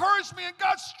God encouraged me, and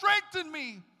God strengthened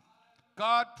me.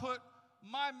 God put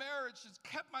my marriage, has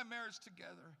kept my marriage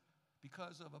together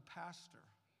because of a pastor.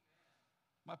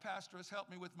 My pastor has helped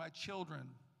me with my children.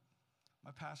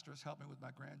 My pastor has helped me with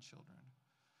my grandchildren.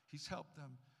 He's helped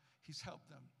them. He's helped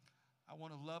them. I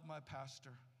want to love my pastor.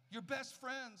 Your best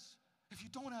friends, if you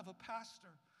don't have a pastor,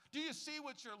 do you see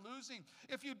what you're losing?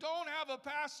 If you don't have a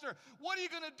pastor, what are you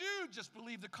going to do? Just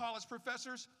believe the college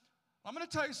professors? I'm going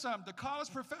to tell you something. The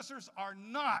college professors are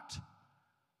not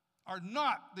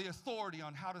the authority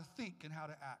on how to think and how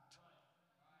to act.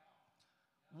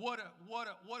 What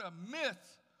a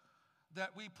myth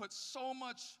that we put so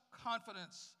much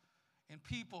confidence in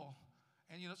people.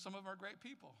 And, some of them are great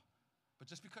people. But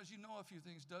just because you know a few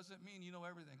things doesn't mean you know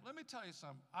everything. Let me tell you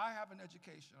something. I have an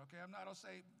education, okay?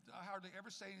 I hardly ever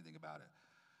say anything about it.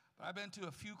 But I've been to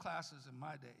a few classes in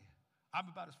my day. I'm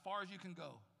about as far as you can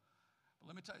go. But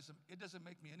let me tell you something. It doesn't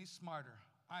make me any smarter.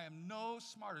 I am no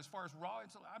smarter. As far as raw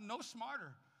intellect, I'm no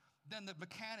smarter than the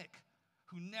mechanic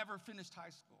who never finished high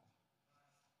school.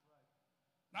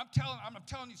 I'm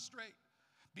telling you straight.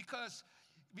 Because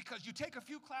you take a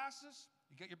few classes,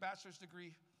 you get your bachelor's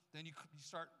degree, then you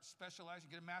start specializing,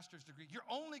 you get a master's degree. You're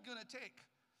only going to take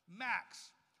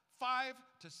max 5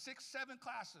 to 6, 7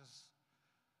 classes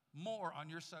more on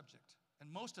your subject.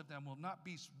 And most of them will not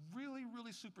be really,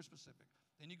 really super specific.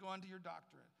 Then you go on to your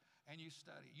doctorate and you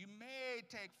study. You may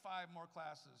take 5 more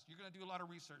classes. You're going to do a lot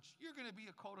of research. You're going to be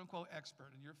a quote-unquote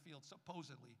expert in your field,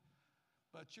 supposedly.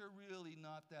 But you're really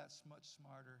not that much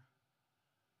smarter.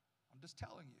 I'm just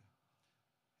telling you.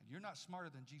 And you're not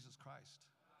smarter than Jesus Christ.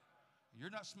 And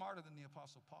you're not smarter than the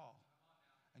Apostle Paul.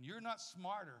 And you're not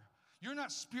smarter. You're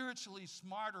not spiritually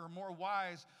smarter or more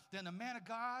wise than a man of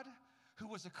God who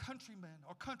was a countryman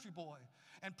or country boy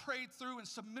and prayed through and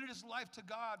submitted his life to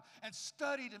God and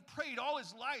studied and prayed all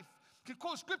his life. Can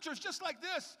quote scriptures just like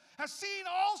this. Has seen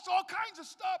all kinds of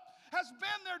stuff. Has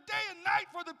been there day and night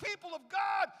for the people of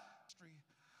God.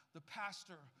 The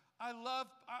pastor. I love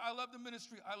the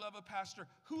ministry. I love a pastor.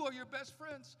 Who are your best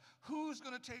friends? Who's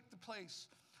going to take the place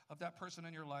of that person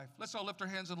in your life? Let's all lift our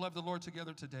hands and love the Lord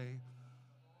together today.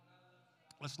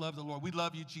 Let's love the Lord. We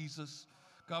love you, Jesus.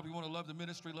 God, we want to love the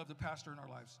ministry, love the pastor in our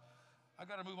lives. I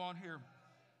got to move on here.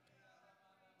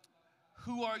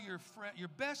 Who are your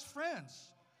best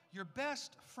friends? Your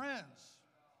best friends.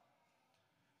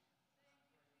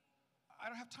 I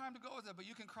don't have time to go with it, but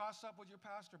you can cross up with your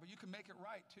pastor, but you can make it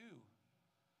right too.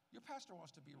 Your pastor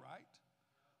wants to be right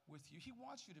with you. He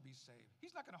wants you to be saved.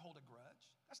 He's not going to hold a grudge.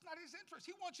 That's not his interest.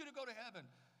 He wants you to go to heaven.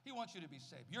 He wants you to be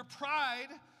saved. Your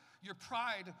pride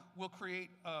will create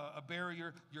a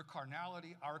barrier. Your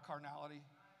carnality, our carnality.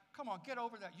 Come on, get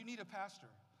over that. You need a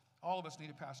pastor. All of us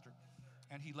need a pastor.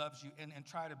 And he loves you. And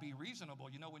try to be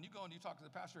reasonable. When you go and you talk to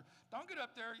the pastor, don't get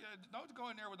up there. Don't go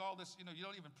in there with all this, you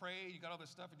don't even pray. You got all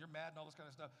this stuff and you're mad and all this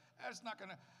kind of stuff. That's not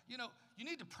going to, you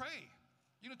need to pray.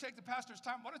 Take the pastor's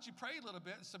time. Why don't you pray a little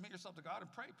bit and submit yourself to God and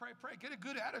pray. Get a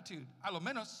good attitude. A lo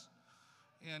menos.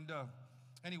 And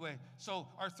anyway, so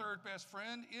our third best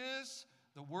friend is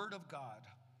the Word of God.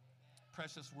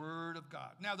 Precious Word of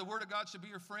God. Now, the Word of God should be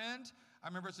your friend. I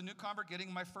remember as a new convert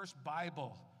getting my first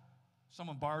Bible.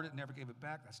 Someone borrowed it and never gave it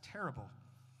back. That's terrible.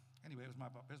 Anyway, it was my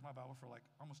Bible for like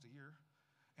almost a year.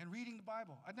 And reading the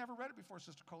Bible. I'd never read it before,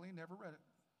 Sister Colleen. Never read it.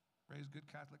 Raised good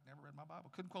Catholic, never read my Bible.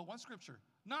 Couldn't quote one scripture.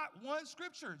 Not one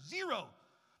scripture. 0.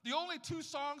 The only 2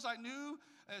 songs I knew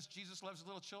is Jesus Loves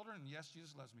Little Children and Yes,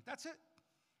 Jesus Loves Me. That's it.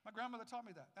 My grandmother taught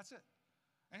me that. That's it.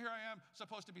 And here I am,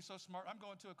 supposed to be so smart. I'm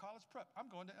going to a college prep.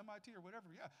 I'm going to MIT or whatever.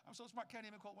 Yeah, I'm so smart, can't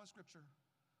even quote one scripture.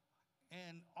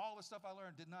 And all the stuff I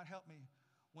learned did not help me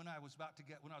when I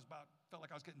felt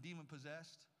like I was getting demon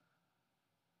possessed.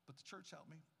 But the church helped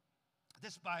me.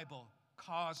 This Bible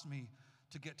caused me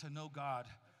to get to know God.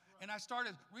 And I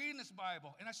started reading this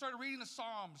Bible, and I started reading the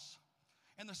Psalms,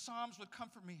 and the Psalms would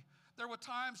comfort me. There were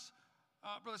times,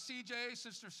 Brother CJ,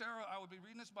 Sister Sarah, I would be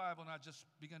reading this Bible, and I'd just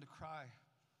begin to cry.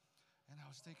 And I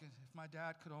was thinking, if my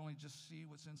dad could only just see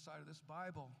what's inside of this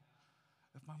Bible,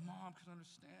 if my mom could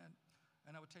understand.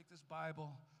 And I would take this Bible,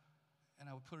 and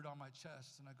I would put it on my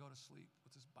chest, and I'd go to sleep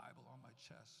with this Bible on my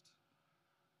chest,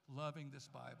 loving this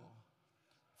Bible.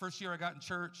 First year I got in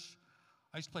church,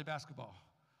 I used to play basketball.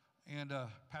 And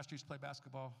Pastor used to play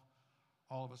basketball.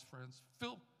 All of us friends.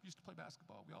 Phil used to play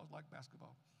basketball. We always liked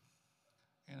basketball.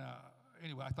 And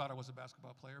anyway, I thought I was a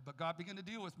basketball player. But God began to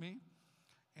deal with me,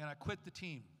 and I quit the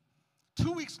team.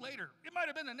 2 weeks later, it might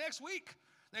have been the next week,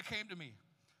 they came to me.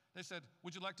 They said,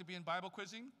 would you like to be in Bible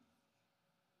quizzing?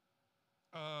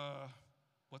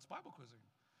 What's Bible quizzing?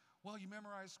 Well, you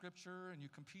memorize scripture and you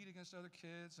compete against other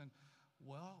kids, and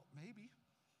well, maybe.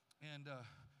 And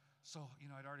so,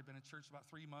 I'd already been in church about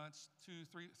 3 months,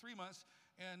 3 months,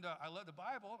 and I led the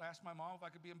Bible. I asked my mom if I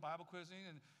could be in Bible quizzing,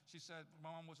 and she said,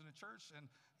 my mom wasn't in church, and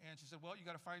she said, well, you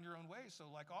got to find your own way. So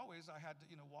like always, I had to,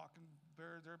 walk and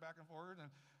bear there back and forward,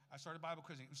 and I started Bible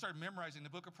quizzing. I started memorizing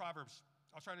the book of Proverbs.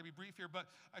 I'll try to be brief here, but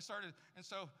I started, and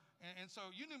so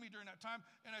you knew me during that time,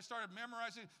 and I started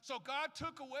memorizing. So God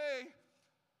took away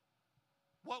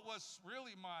what was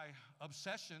really my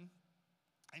obsession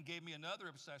and gave me another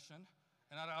obsession.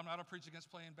 And I don't preach against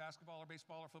playing basketball or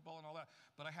baseball or football and all that,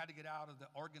 but I had to get out of the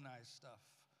organized stuff.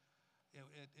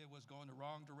 It was going the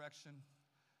wrong direction.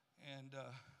 And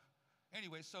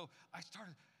anyway, so I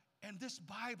started, and this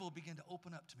Bible began to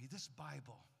open up to me, this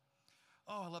Bible.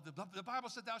 Oh, I love it. The Bible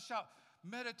said, thou shalt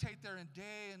meditate therein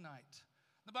day and night.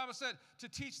 The Bible said to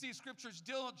teach these scriptures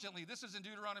diligently. This is in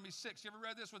Deuteronomy 6. You ever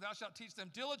read this? Where thou shalt teach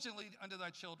them diligently unto thy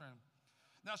children.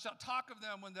 Thou shalt talk of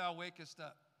them when thou wakest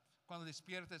up. Cuando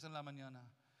despiertes en la mañana.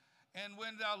 And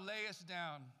when thou layest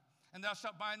down, and thou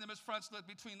shalt bind them as frontlets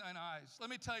between thine eyes. Let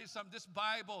me tell you something. This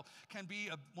Bible can be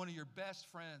one of your best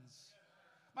friends.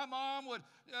 My mom would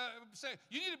say,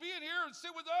 you need to be in here and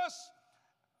sit with us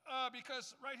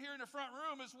because right here in the front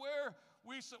room is where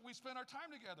we spend our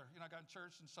time together. I got in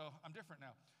church, and so I'm different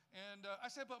now. And I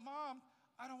said, but Mom,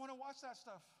 I don't want to watch that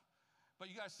stuff.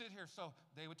 But you got to sit here. So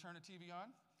they would turn the TV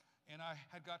on. And I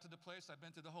had got to the place, I'd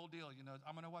been through the whole deal,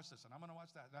 I'm going to watch this and I'm going to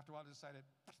watch that. And after a while I decided,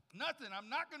 nothing, I'm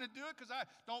not going to do it because I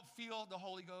don't feel the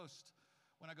Holy Ghost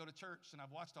when I go to church, and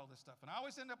I've watched all this stuff. And I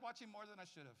always end up watching more than I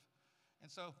should have.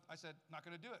 And so I said, not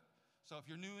going to do it. So if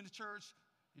you're new in the church,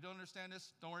 you don't understand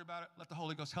this, don't worry about it. Let the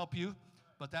Holy Ghost help you.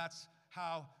 But that's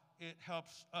how it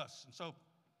helps us. And so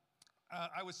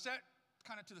I was set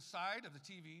kind of to the side of the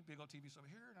TV, big old TV's over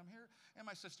here, and I'm here. And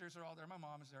my sisters are all there, my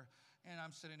mom is there. And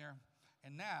I'm sitting there.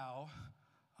 And now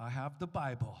I have the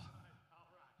Bible.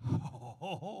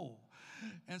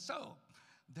 And so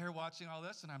they're watching all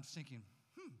this, and I'm thinking,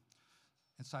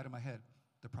 inside of my head,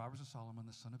 the Proverbs of Solomon,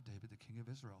 the son of David, the king of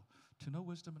Israel, to know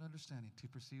wisdom and understanding, to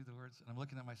perceive the words. And I'm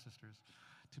looking at my sisters.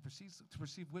 To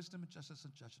perceive wisdom and justice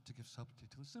and judgment, to give subtlety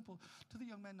to the simple, to the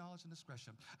young man knowledge and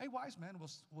discretion. A wise man will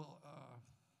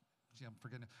I'm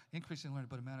forgetting it. Increasing learning,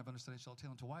 but a man of understanding shall attain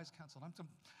unto wise counsel.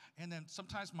 And then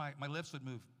sometimes my lips would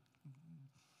move.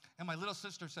 And my little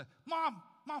sister said, Mom,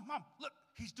 look,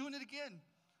 he's doing it again.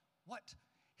 What?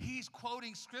 He's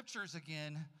quoting scriptures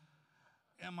again.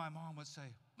 And my mom would say,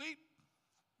 Lee,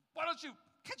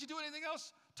 can't you do anything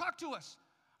else? Talk to us.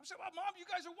 I said, well, Mom, you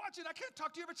guys are watching. I can't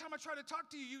talk to you. Every time I try to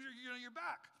talk to you, you're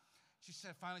back.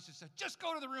 Finally she said, just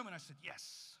go to the room. And I said,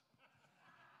 yes.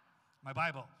 My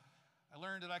Bible. I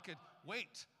learned that I could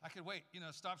wait.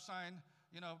 Stop sign,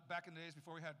 back in the days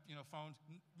before we had, phones.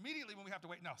 Immediately when we have to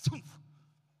wait, now,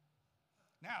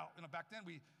 now, back then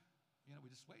we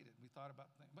just waited. We thought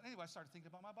about things. But anyway, I started thinking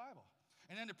about my Bible.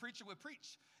 And then the preacher would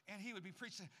preach, and he would be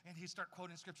preaching, and he'd start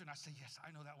quoting scripture, and I'd say, yes,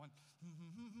 I know that one.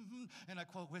 And I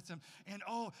quote with him. And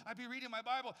I'd be reading my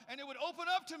Bible, and it would open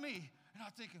up to me. And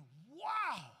I'm thinking,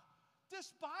 wow,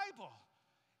 this Bible,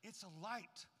 it's a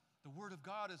light. The Word of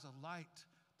God is a light.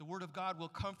 The Word of God will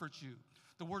comfort you.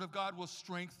 The Word of God will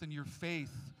strengthen your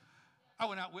faith. I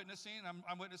went out witnessing.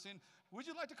 I'm witnessing. Would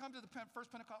you like to come to the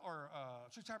First Pentecost or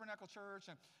True Tabernacle Church?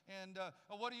 And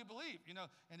what do you believe?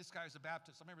 And this guy is a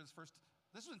Baptist. I remember this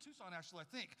was in Tucson, actually,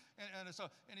 I think. And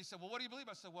he said, well, what do you believe?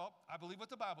 I said, well, I believe what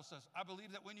the Bible says. I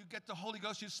believe that when you get the Holy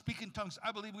Ghost, you speak in tongues.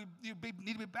 I believe you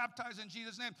need to be baptized in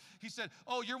Jesus' name. He said,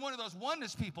 oh, you're one of those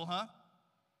oneness people, huh?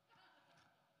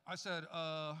 I said,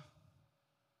 I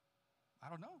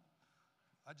don't know.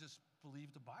 I just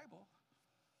believe the Bible.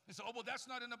 He said, oh, well, that's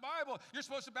not in the Bible. You're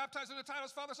supposed to baptize in the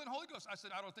titles Father, Son, and Holy Ghost. I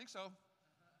said, I don't think so.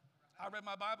 I read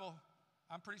my Bible.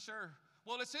 I'm pretty sure.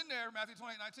 Well, it's in there, Matthew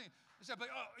 28:19. He said, but,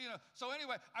 so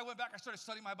anyway, I went back. I started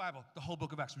studying my Bible, the whole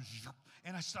book of Acts.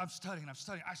 And I'm studying. I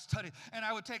studied. And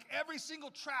I would take every single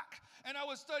track, and I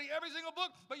would study every single book.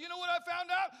 But you know what I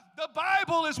found out? The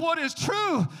Bible is what is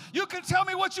true. You can tell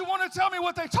me what you want to tell me,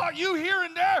 what they taught you here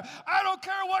and there. I don't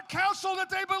care what council that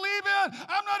they believe in.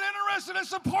 I'm not interested in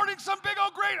supporting some big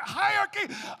old great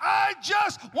hierarchy. I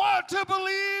just want to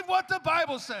believe what the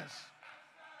Bible says.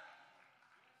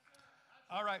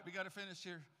 All right, we got to finish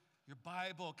here. Your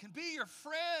Bible can be your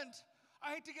friend.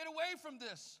 I hate to get away from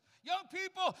this. Young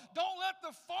people, don't let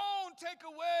the phone take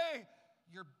away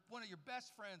one of your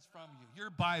best friends from you, your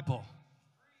Bible.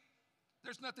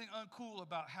 There's nothing uncool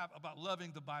about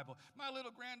loving the Bible. My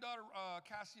little granddaughter,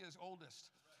 Cassia, is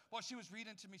oldest. Well, she was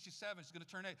reading to me. She's 7. She's going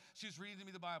to turn 8. She was reading to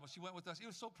me the Bible. She went with us. It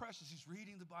was so precious. She's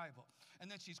reading the Bible.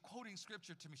 And then she's quoting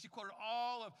scripture to me. She quoted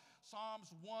all of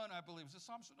Psalms 1, I believe. Was it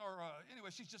Psalms? Anyway,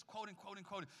 she's just quoting.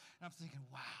 And I'm thinking,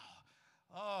 wow.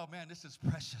 Oh, man, this is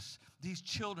precious. These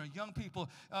children, young people,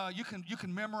 you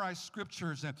can memorize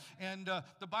scriptures. And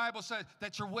the Bible says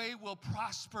that your way will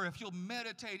prosper if you'll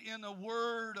meditate in the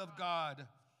Word of God.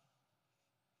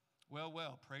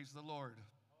 Well, praise the Lord.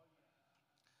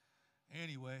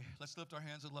 Anyway, let's lift our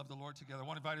hands and love the Lord together. I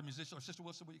want to invite a musician, or Sister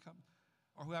Wilson, will you come?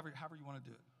 Or however you want to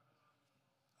do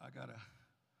it.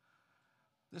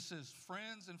 This is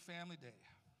Friends and Family Day.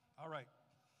 All right.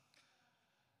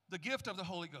 The gift of the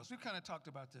Holy Ghost. We've kind of talked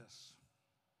about this.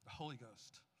 The Holy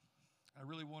Ghost. I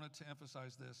really wanted to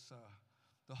emphasize this.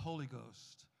 The Holy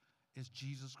Ghost is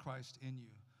Jesus Christ in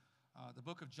you. The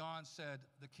book of John said,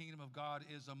 the kingdom of God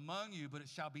is among you, but it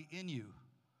shall be in you.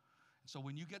 So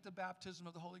when you get the baptism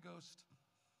of the Holy Ghost,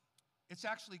 it's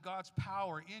actually God's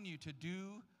power in you to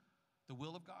do the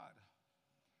will of God.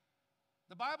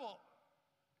 The Bible,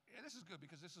 this is good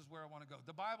because this is where I want to go.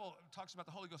 The Bible talks about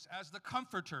the Holy Ghost as the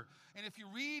comforter. And if you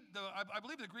read, I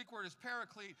believe the Greek word is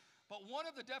paraclete, but one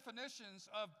of the definitions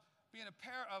of being a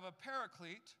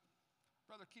paraclete,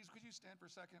 Brother Keys, could you stand for a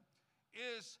second,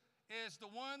 is the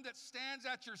one that stands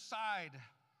at your side.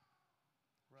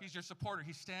 Right. He's your supporter.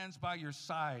 He stands by your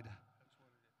side. That's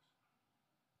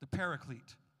what it is. The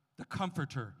paraclete, the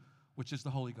comforter, which is the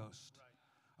Holy Ghost.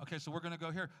 Right. Okay, so we're going to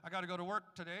go here. I got to go to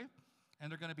work today,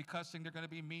 and they're going to be cussing. They're going to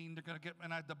be mean. They're going to get,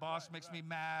 and the boss makes me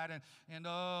mad, and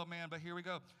oh man, but here we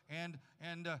go.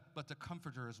 But the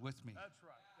comforter is with me. That's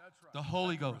right. That's right. The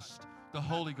Holy Ghost. Right. The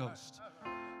Holy Ghost.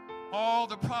 All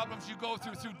the problems you go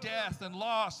through death and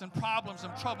loss and problems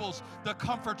and troubles, the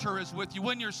Comforter is with you.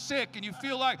 When you're sick and you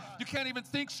feel like you can't even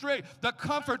think straight, the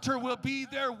Comforter will be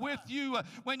there with you.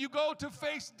 When you go to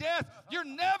face death, you're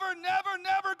never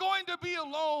going to be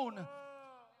alone.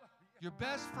 Your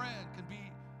best friend can be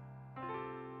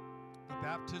the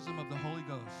baptism of the Holy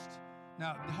Ghost.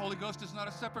 Now, the Holy Ghost is not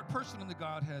a separate person in the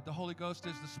Godhead. The Holy Ghost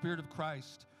is the Spirit of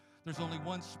Christ. There's only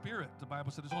one Spirit. The Bible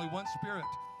said there's only one Spirit.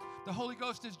 The Holy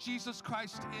Ghost is Jesus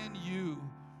Christ in you.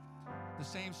 The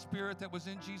same Spirit that was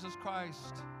in Jesus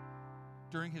Christ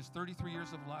during his 33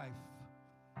 years of life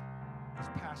is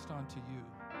passed on to you.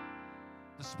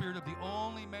 The Spirit of the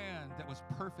only man that was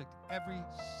perfect every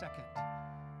second,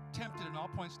 tempted in all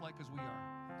points like as we are,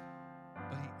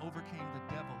 but he overcame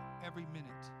the devil every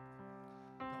minute.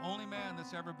 The only man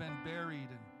that's ever been buried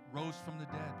and rose from the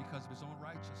dead because of his own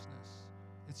righteousness.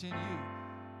 It's in you.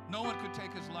 No one could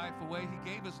take his life away.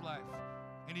 He gave his life.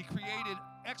 And he created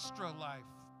extra life.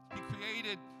 He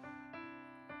created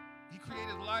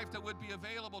life that would be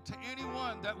available to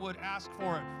anyone that would ask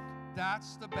for it.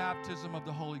 That's the baptism of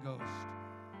the Holy Ghost.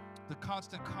 The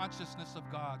constant consciousness of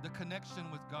God, the connection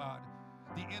with God,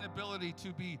 the inability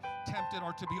to be tempted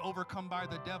or to be overcome by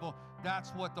the devil. That's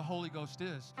what the Holy Ghost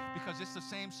is, because it's the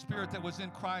same Spirit that was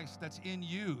in Christ that's in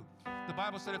you. The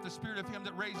Bible said, if the Spirit of him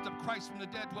that raised up Christ from the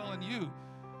dead dwell in you,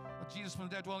 Jesus from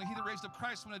the dead dwelling, he that raised up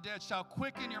Christ from the dead shall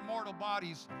quicken your mortal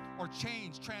bodies, or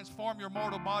transform your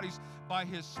mortal bodies by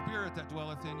his Spirit that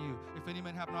dwelleth in you. If any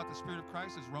man have not the Spirit of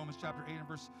Christ, as Romans chapter 8 and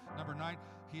verse number 9,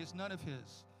 he is none of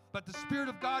his. But the Spirit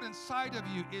of God inside of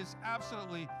you is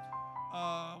absolutely,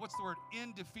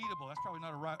 indefeatable. That's probably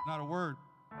not a word.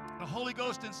 The Holy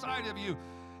Ghost inside of you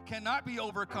cannot be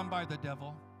overcome by the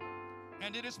devil.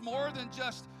 And it is more than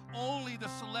just only the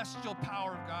celestial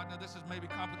power of God. Now, this is maybe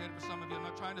complicated for some of you. I'm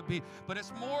not trying to be. But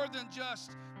it's more than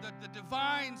just the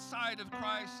divine side of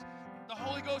Christ. The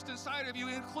Holy Ghost inside of you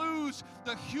includes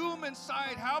the human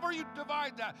side. However you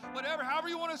divide that, however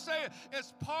you want to say it,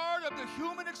 it's part of the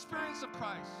human experience of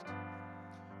Christ.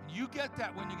 And you get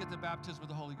that when you get the baptism of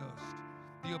the Holy Ghost.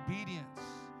 The obedience,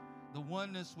 the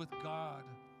oneness with God,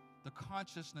 the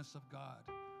consciousness of God,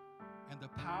 and the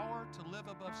power to live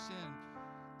above sin.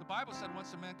 The Bible said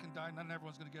once a man can die, not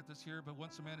everyone's going to get this here, but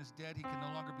once a man is dead, he can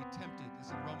no longer be tempted.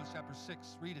 It's in Romans chapter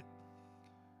 6. Read it.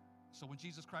 So when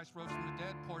Jesus Christ rose from the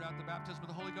dead, poured out the baptism of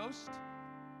the Holy Ghost,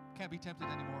 can't be tempted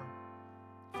anymore.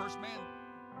 First man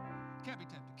can't be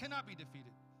tempted, cannot be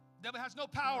defeated. The devil has no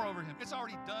power over him. It's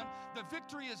already done. The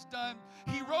victory is done.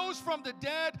 He rose from the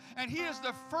dead, and he is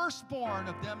the firstborn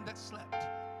of them that slept.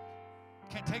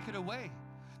 Can't take it away.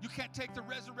 You can't take the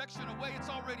resurrection away. It's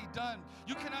already done.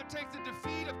 You cannot take the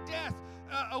defeat of death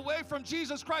away from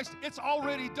Jesus Christ. It's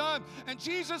already done. And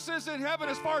Jesus is in heaven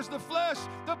as far as the flesh,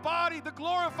 the body, the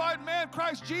glorified man,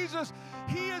 Christ Jesus.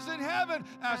 He is in heaven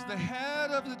as the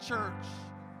head of the church,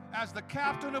 as the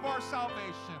captain of our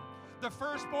salvation, the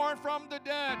firstborn from the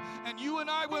dead. And you and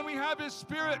I, when we have His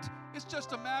Spirit, it's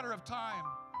just a matter of time.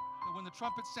 But when the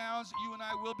trumpet sounds, you and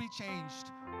I will be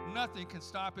changed. Nothing can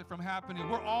stop it from happening.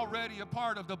 We're already a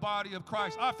part of the body of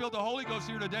Christ. I feel the Holy Ghost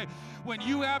here today. When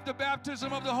you have the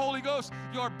baptism of the Holy Ghost,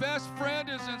 your best friend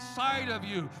is inside of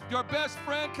you. Your best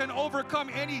friend can overcome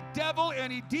any devil,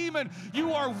 any demon.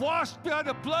 You are washed by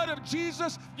the blood of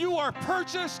Jesus. You are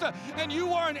purchased, and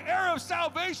you are an heir of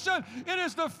salvation. It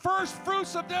is the first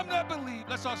fruits of them that believe.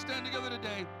 Let's all stand together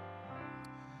today.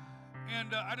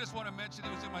 And I just want to mention,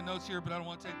 it was in my notes here, but I don't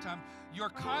want to take time. Your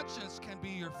conscience can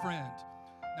be your friend.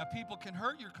 Now, people can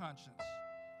hurt your conscience.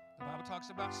 The Bible talks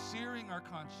about searing our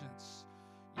conscience.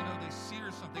 You know, they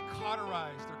sear something, they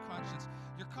cauterize their conscience.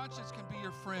 Your conscience can be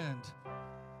your friend.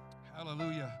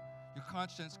 Hallelujah. Your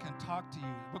conscience can talk to you.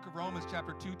 The book of Romans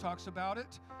chapter 2 talks about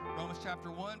it. Romans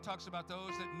chapter 1 talks about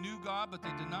those that knew God, but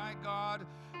they denied God.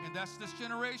 And that's this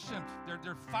generation.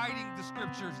 They're fighting the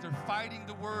scriptures. They're fighting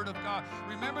the word of God.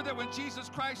 Remember that when Jesus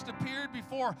Christ appeared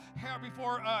before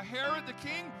Herod the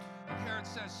king, and Herod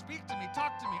says, "Speak to me,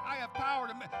 talk to me. I have power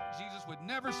to..." Jesus would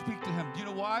never speak to him. Do you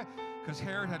know why? Because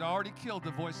Herod had already killed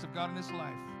the voice of God in his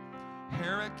life.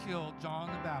 Herod killed John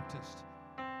the Baptist.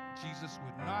 Jesus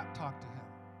would not talk to him.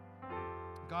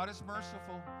 God is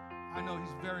merciful. I know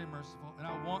He's very merciful, and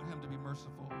I want Him to be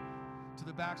merciful to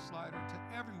the backslider,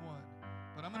 to everyone.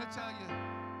 But I'm going to tell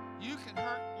you, you can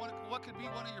hurt what could be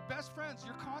one of your best friends,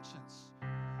 your conscience.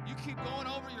 You keep going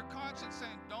over your conscience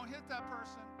saying, "Don't hit that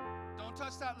person. Don't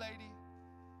touch that lady.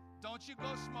 Don't you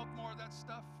go smoke more of that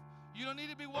stuff. You don't need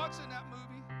to be watching that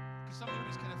movie." Because some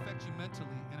movies can affect you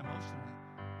mentally and emotionally.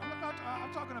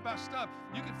 I'm talking about stuff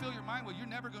you can fill your mind with. You're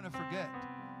never going to forget.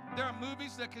 There are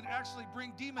movies that can actually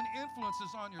bring demon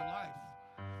influences on your life.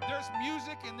 There's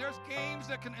music and there's games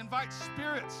that can invite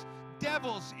spirits,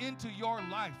 devils into your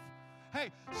life.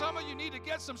 Hey, some of you need to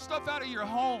get some stuff out of your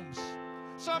homes.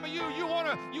 Some of you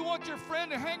want your friend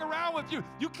to hang around with you.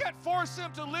 You can't force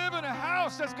him to live in a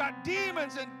house that's got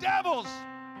demons and devils.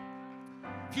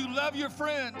 If you love your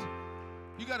friend,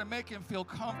 you got to make him feel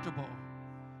comfortable.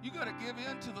 You got to give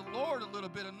in to the Lord a little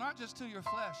bit and not just to your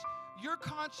flesh. Your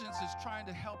conscience is trying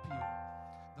to help you.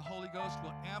 The Holy Ghost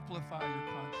will amplify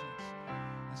your conscience.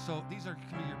 And so these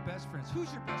can be your best friends.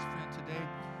 Who's your best friend today?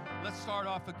 Let's start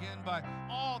off again by,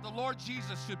 the Lord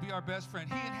Jesus should be our best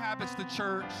friend. He inhabits the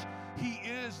church. He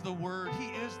is the Word. He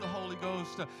is the Holy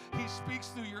Ghost. He speaks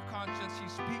through your conscience. He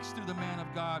speaks through the man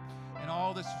of God. And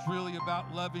all this is really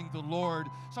about loving the Lord.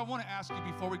 So I want to ask you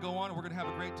before we go on, we're going to have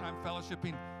a great time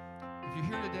fellowshipping. If you're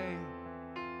here today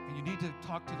and you need to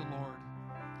talk to the Lord,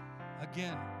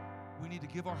 again, we need to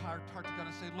give our heart to God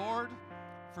and say, "Lord,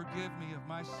 forgive me of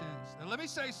my sins." And let me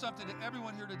say something to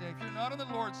everyone here today. If you're not on the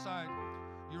Lord's side,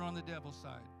 you're on the devil's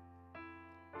side.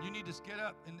 You need to get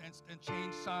up and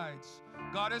change sides.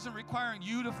 God isn't requiring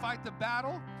you to fight the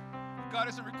battle. God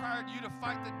isn't requiring you to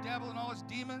fight the devil and all his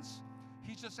demons.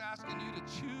 He's just asking you to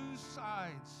choose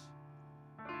sides.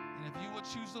 And if you will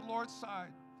choose the Lord's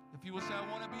side, if you will say, "I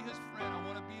want to be His friend. I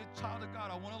want to be a child of God.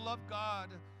 I want to love God.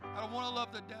 I don't want to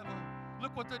love the devil."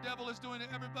 Look what the devil is doing to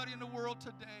everybody in the world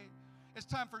today. It's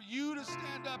time for you to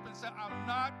stand up and say, "I'm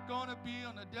not going to be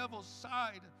on the devil's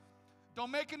side."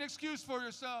 Don't make an excuse for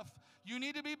yourself. You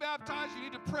need to be baptized. You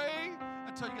need to pray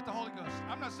until you get the Holy Ghost.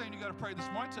 I'm not saying you got to pray this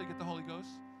morning until you get the Holy Ghost.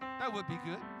 That would be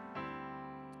good.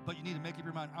 But you need to make up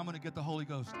your mind, I'm going to get the Holy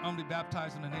Ghost. I'm going to be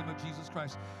baptized in the name of Jesus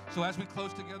Christ. So as we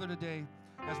close together today,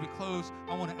 as we close,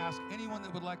 I want to ask anyone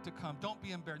that would like to come, don't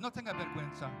be embarrassed. No tenga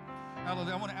vergüenza.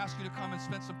 Hallelujah. I want to ask you to come and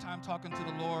spend some time talking to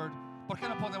the Lord. ¿Por qué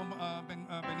no podemos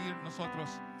venir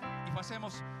nosotros y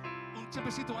pasemos un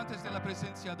tiempecito antes de la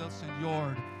presencia del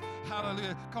Señor?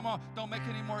 Hallelujah. Come on, don't make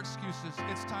any more excuses.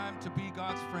 It's time to be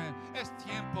God's friend. Es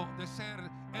tiempo de ser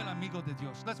el amigo de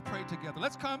Dios. Let's pray together.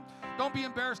 Let's come. Don't be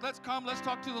embarrassed. Let's come. Let's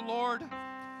talk to the Lord.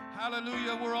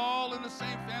 Hallelujah. We're all in the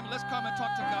same family. Let's come and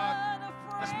talk to God.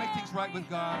 Let's make things right with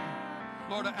God.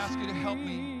 Lord, I ask you to help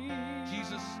me.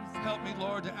 Jesus, help me,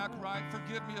 Lord, to act right.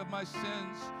 Forgive me of my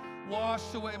sins.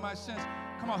 Wash away my sins.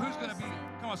 Come on, who's going to be?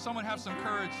 Come on, someone have some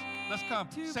courage. Let's come.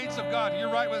 Saints of God,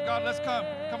 you're right with God. Let's come.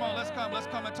 Come on, let's come. Let's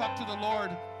come and talk to the Lord.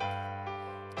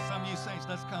 Some of you saints,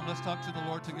 let's come. Let's talk to the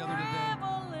Lord together today.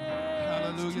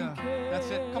 Hallelujah. That's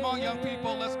it. Come on, young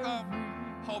people, let's come.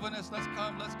 Holiness, let's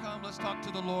come. Let's come. Let's talk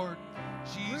to the Lord.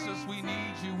 Jesus, we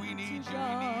need you. We need you.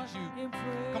 We need you.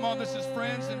 Come on, this is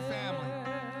friends and family.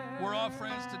 We're all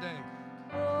friends today.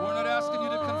 We're not asking you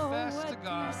to confess to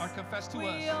God or confess to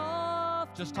us.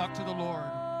 Just talk to the Lord.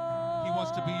 He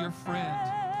wants to be your friend.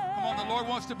 Come on, the Lord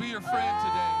wants to be your friend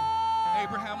today.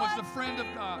 Abraham was the friend of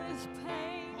God.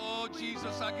 Oh,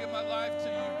 Jesus, I give my life to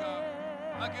you, God.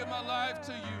 I give my life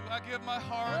to you. I give my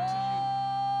heart to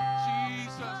you.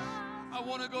 Jesus, I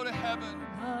want to go to heaven.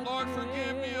 Lord,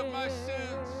 forgive me of my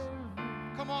sins.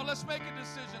 Come on, let's make a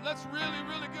decision. Let's really,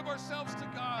 really give ourselves to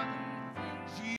God. Jesus.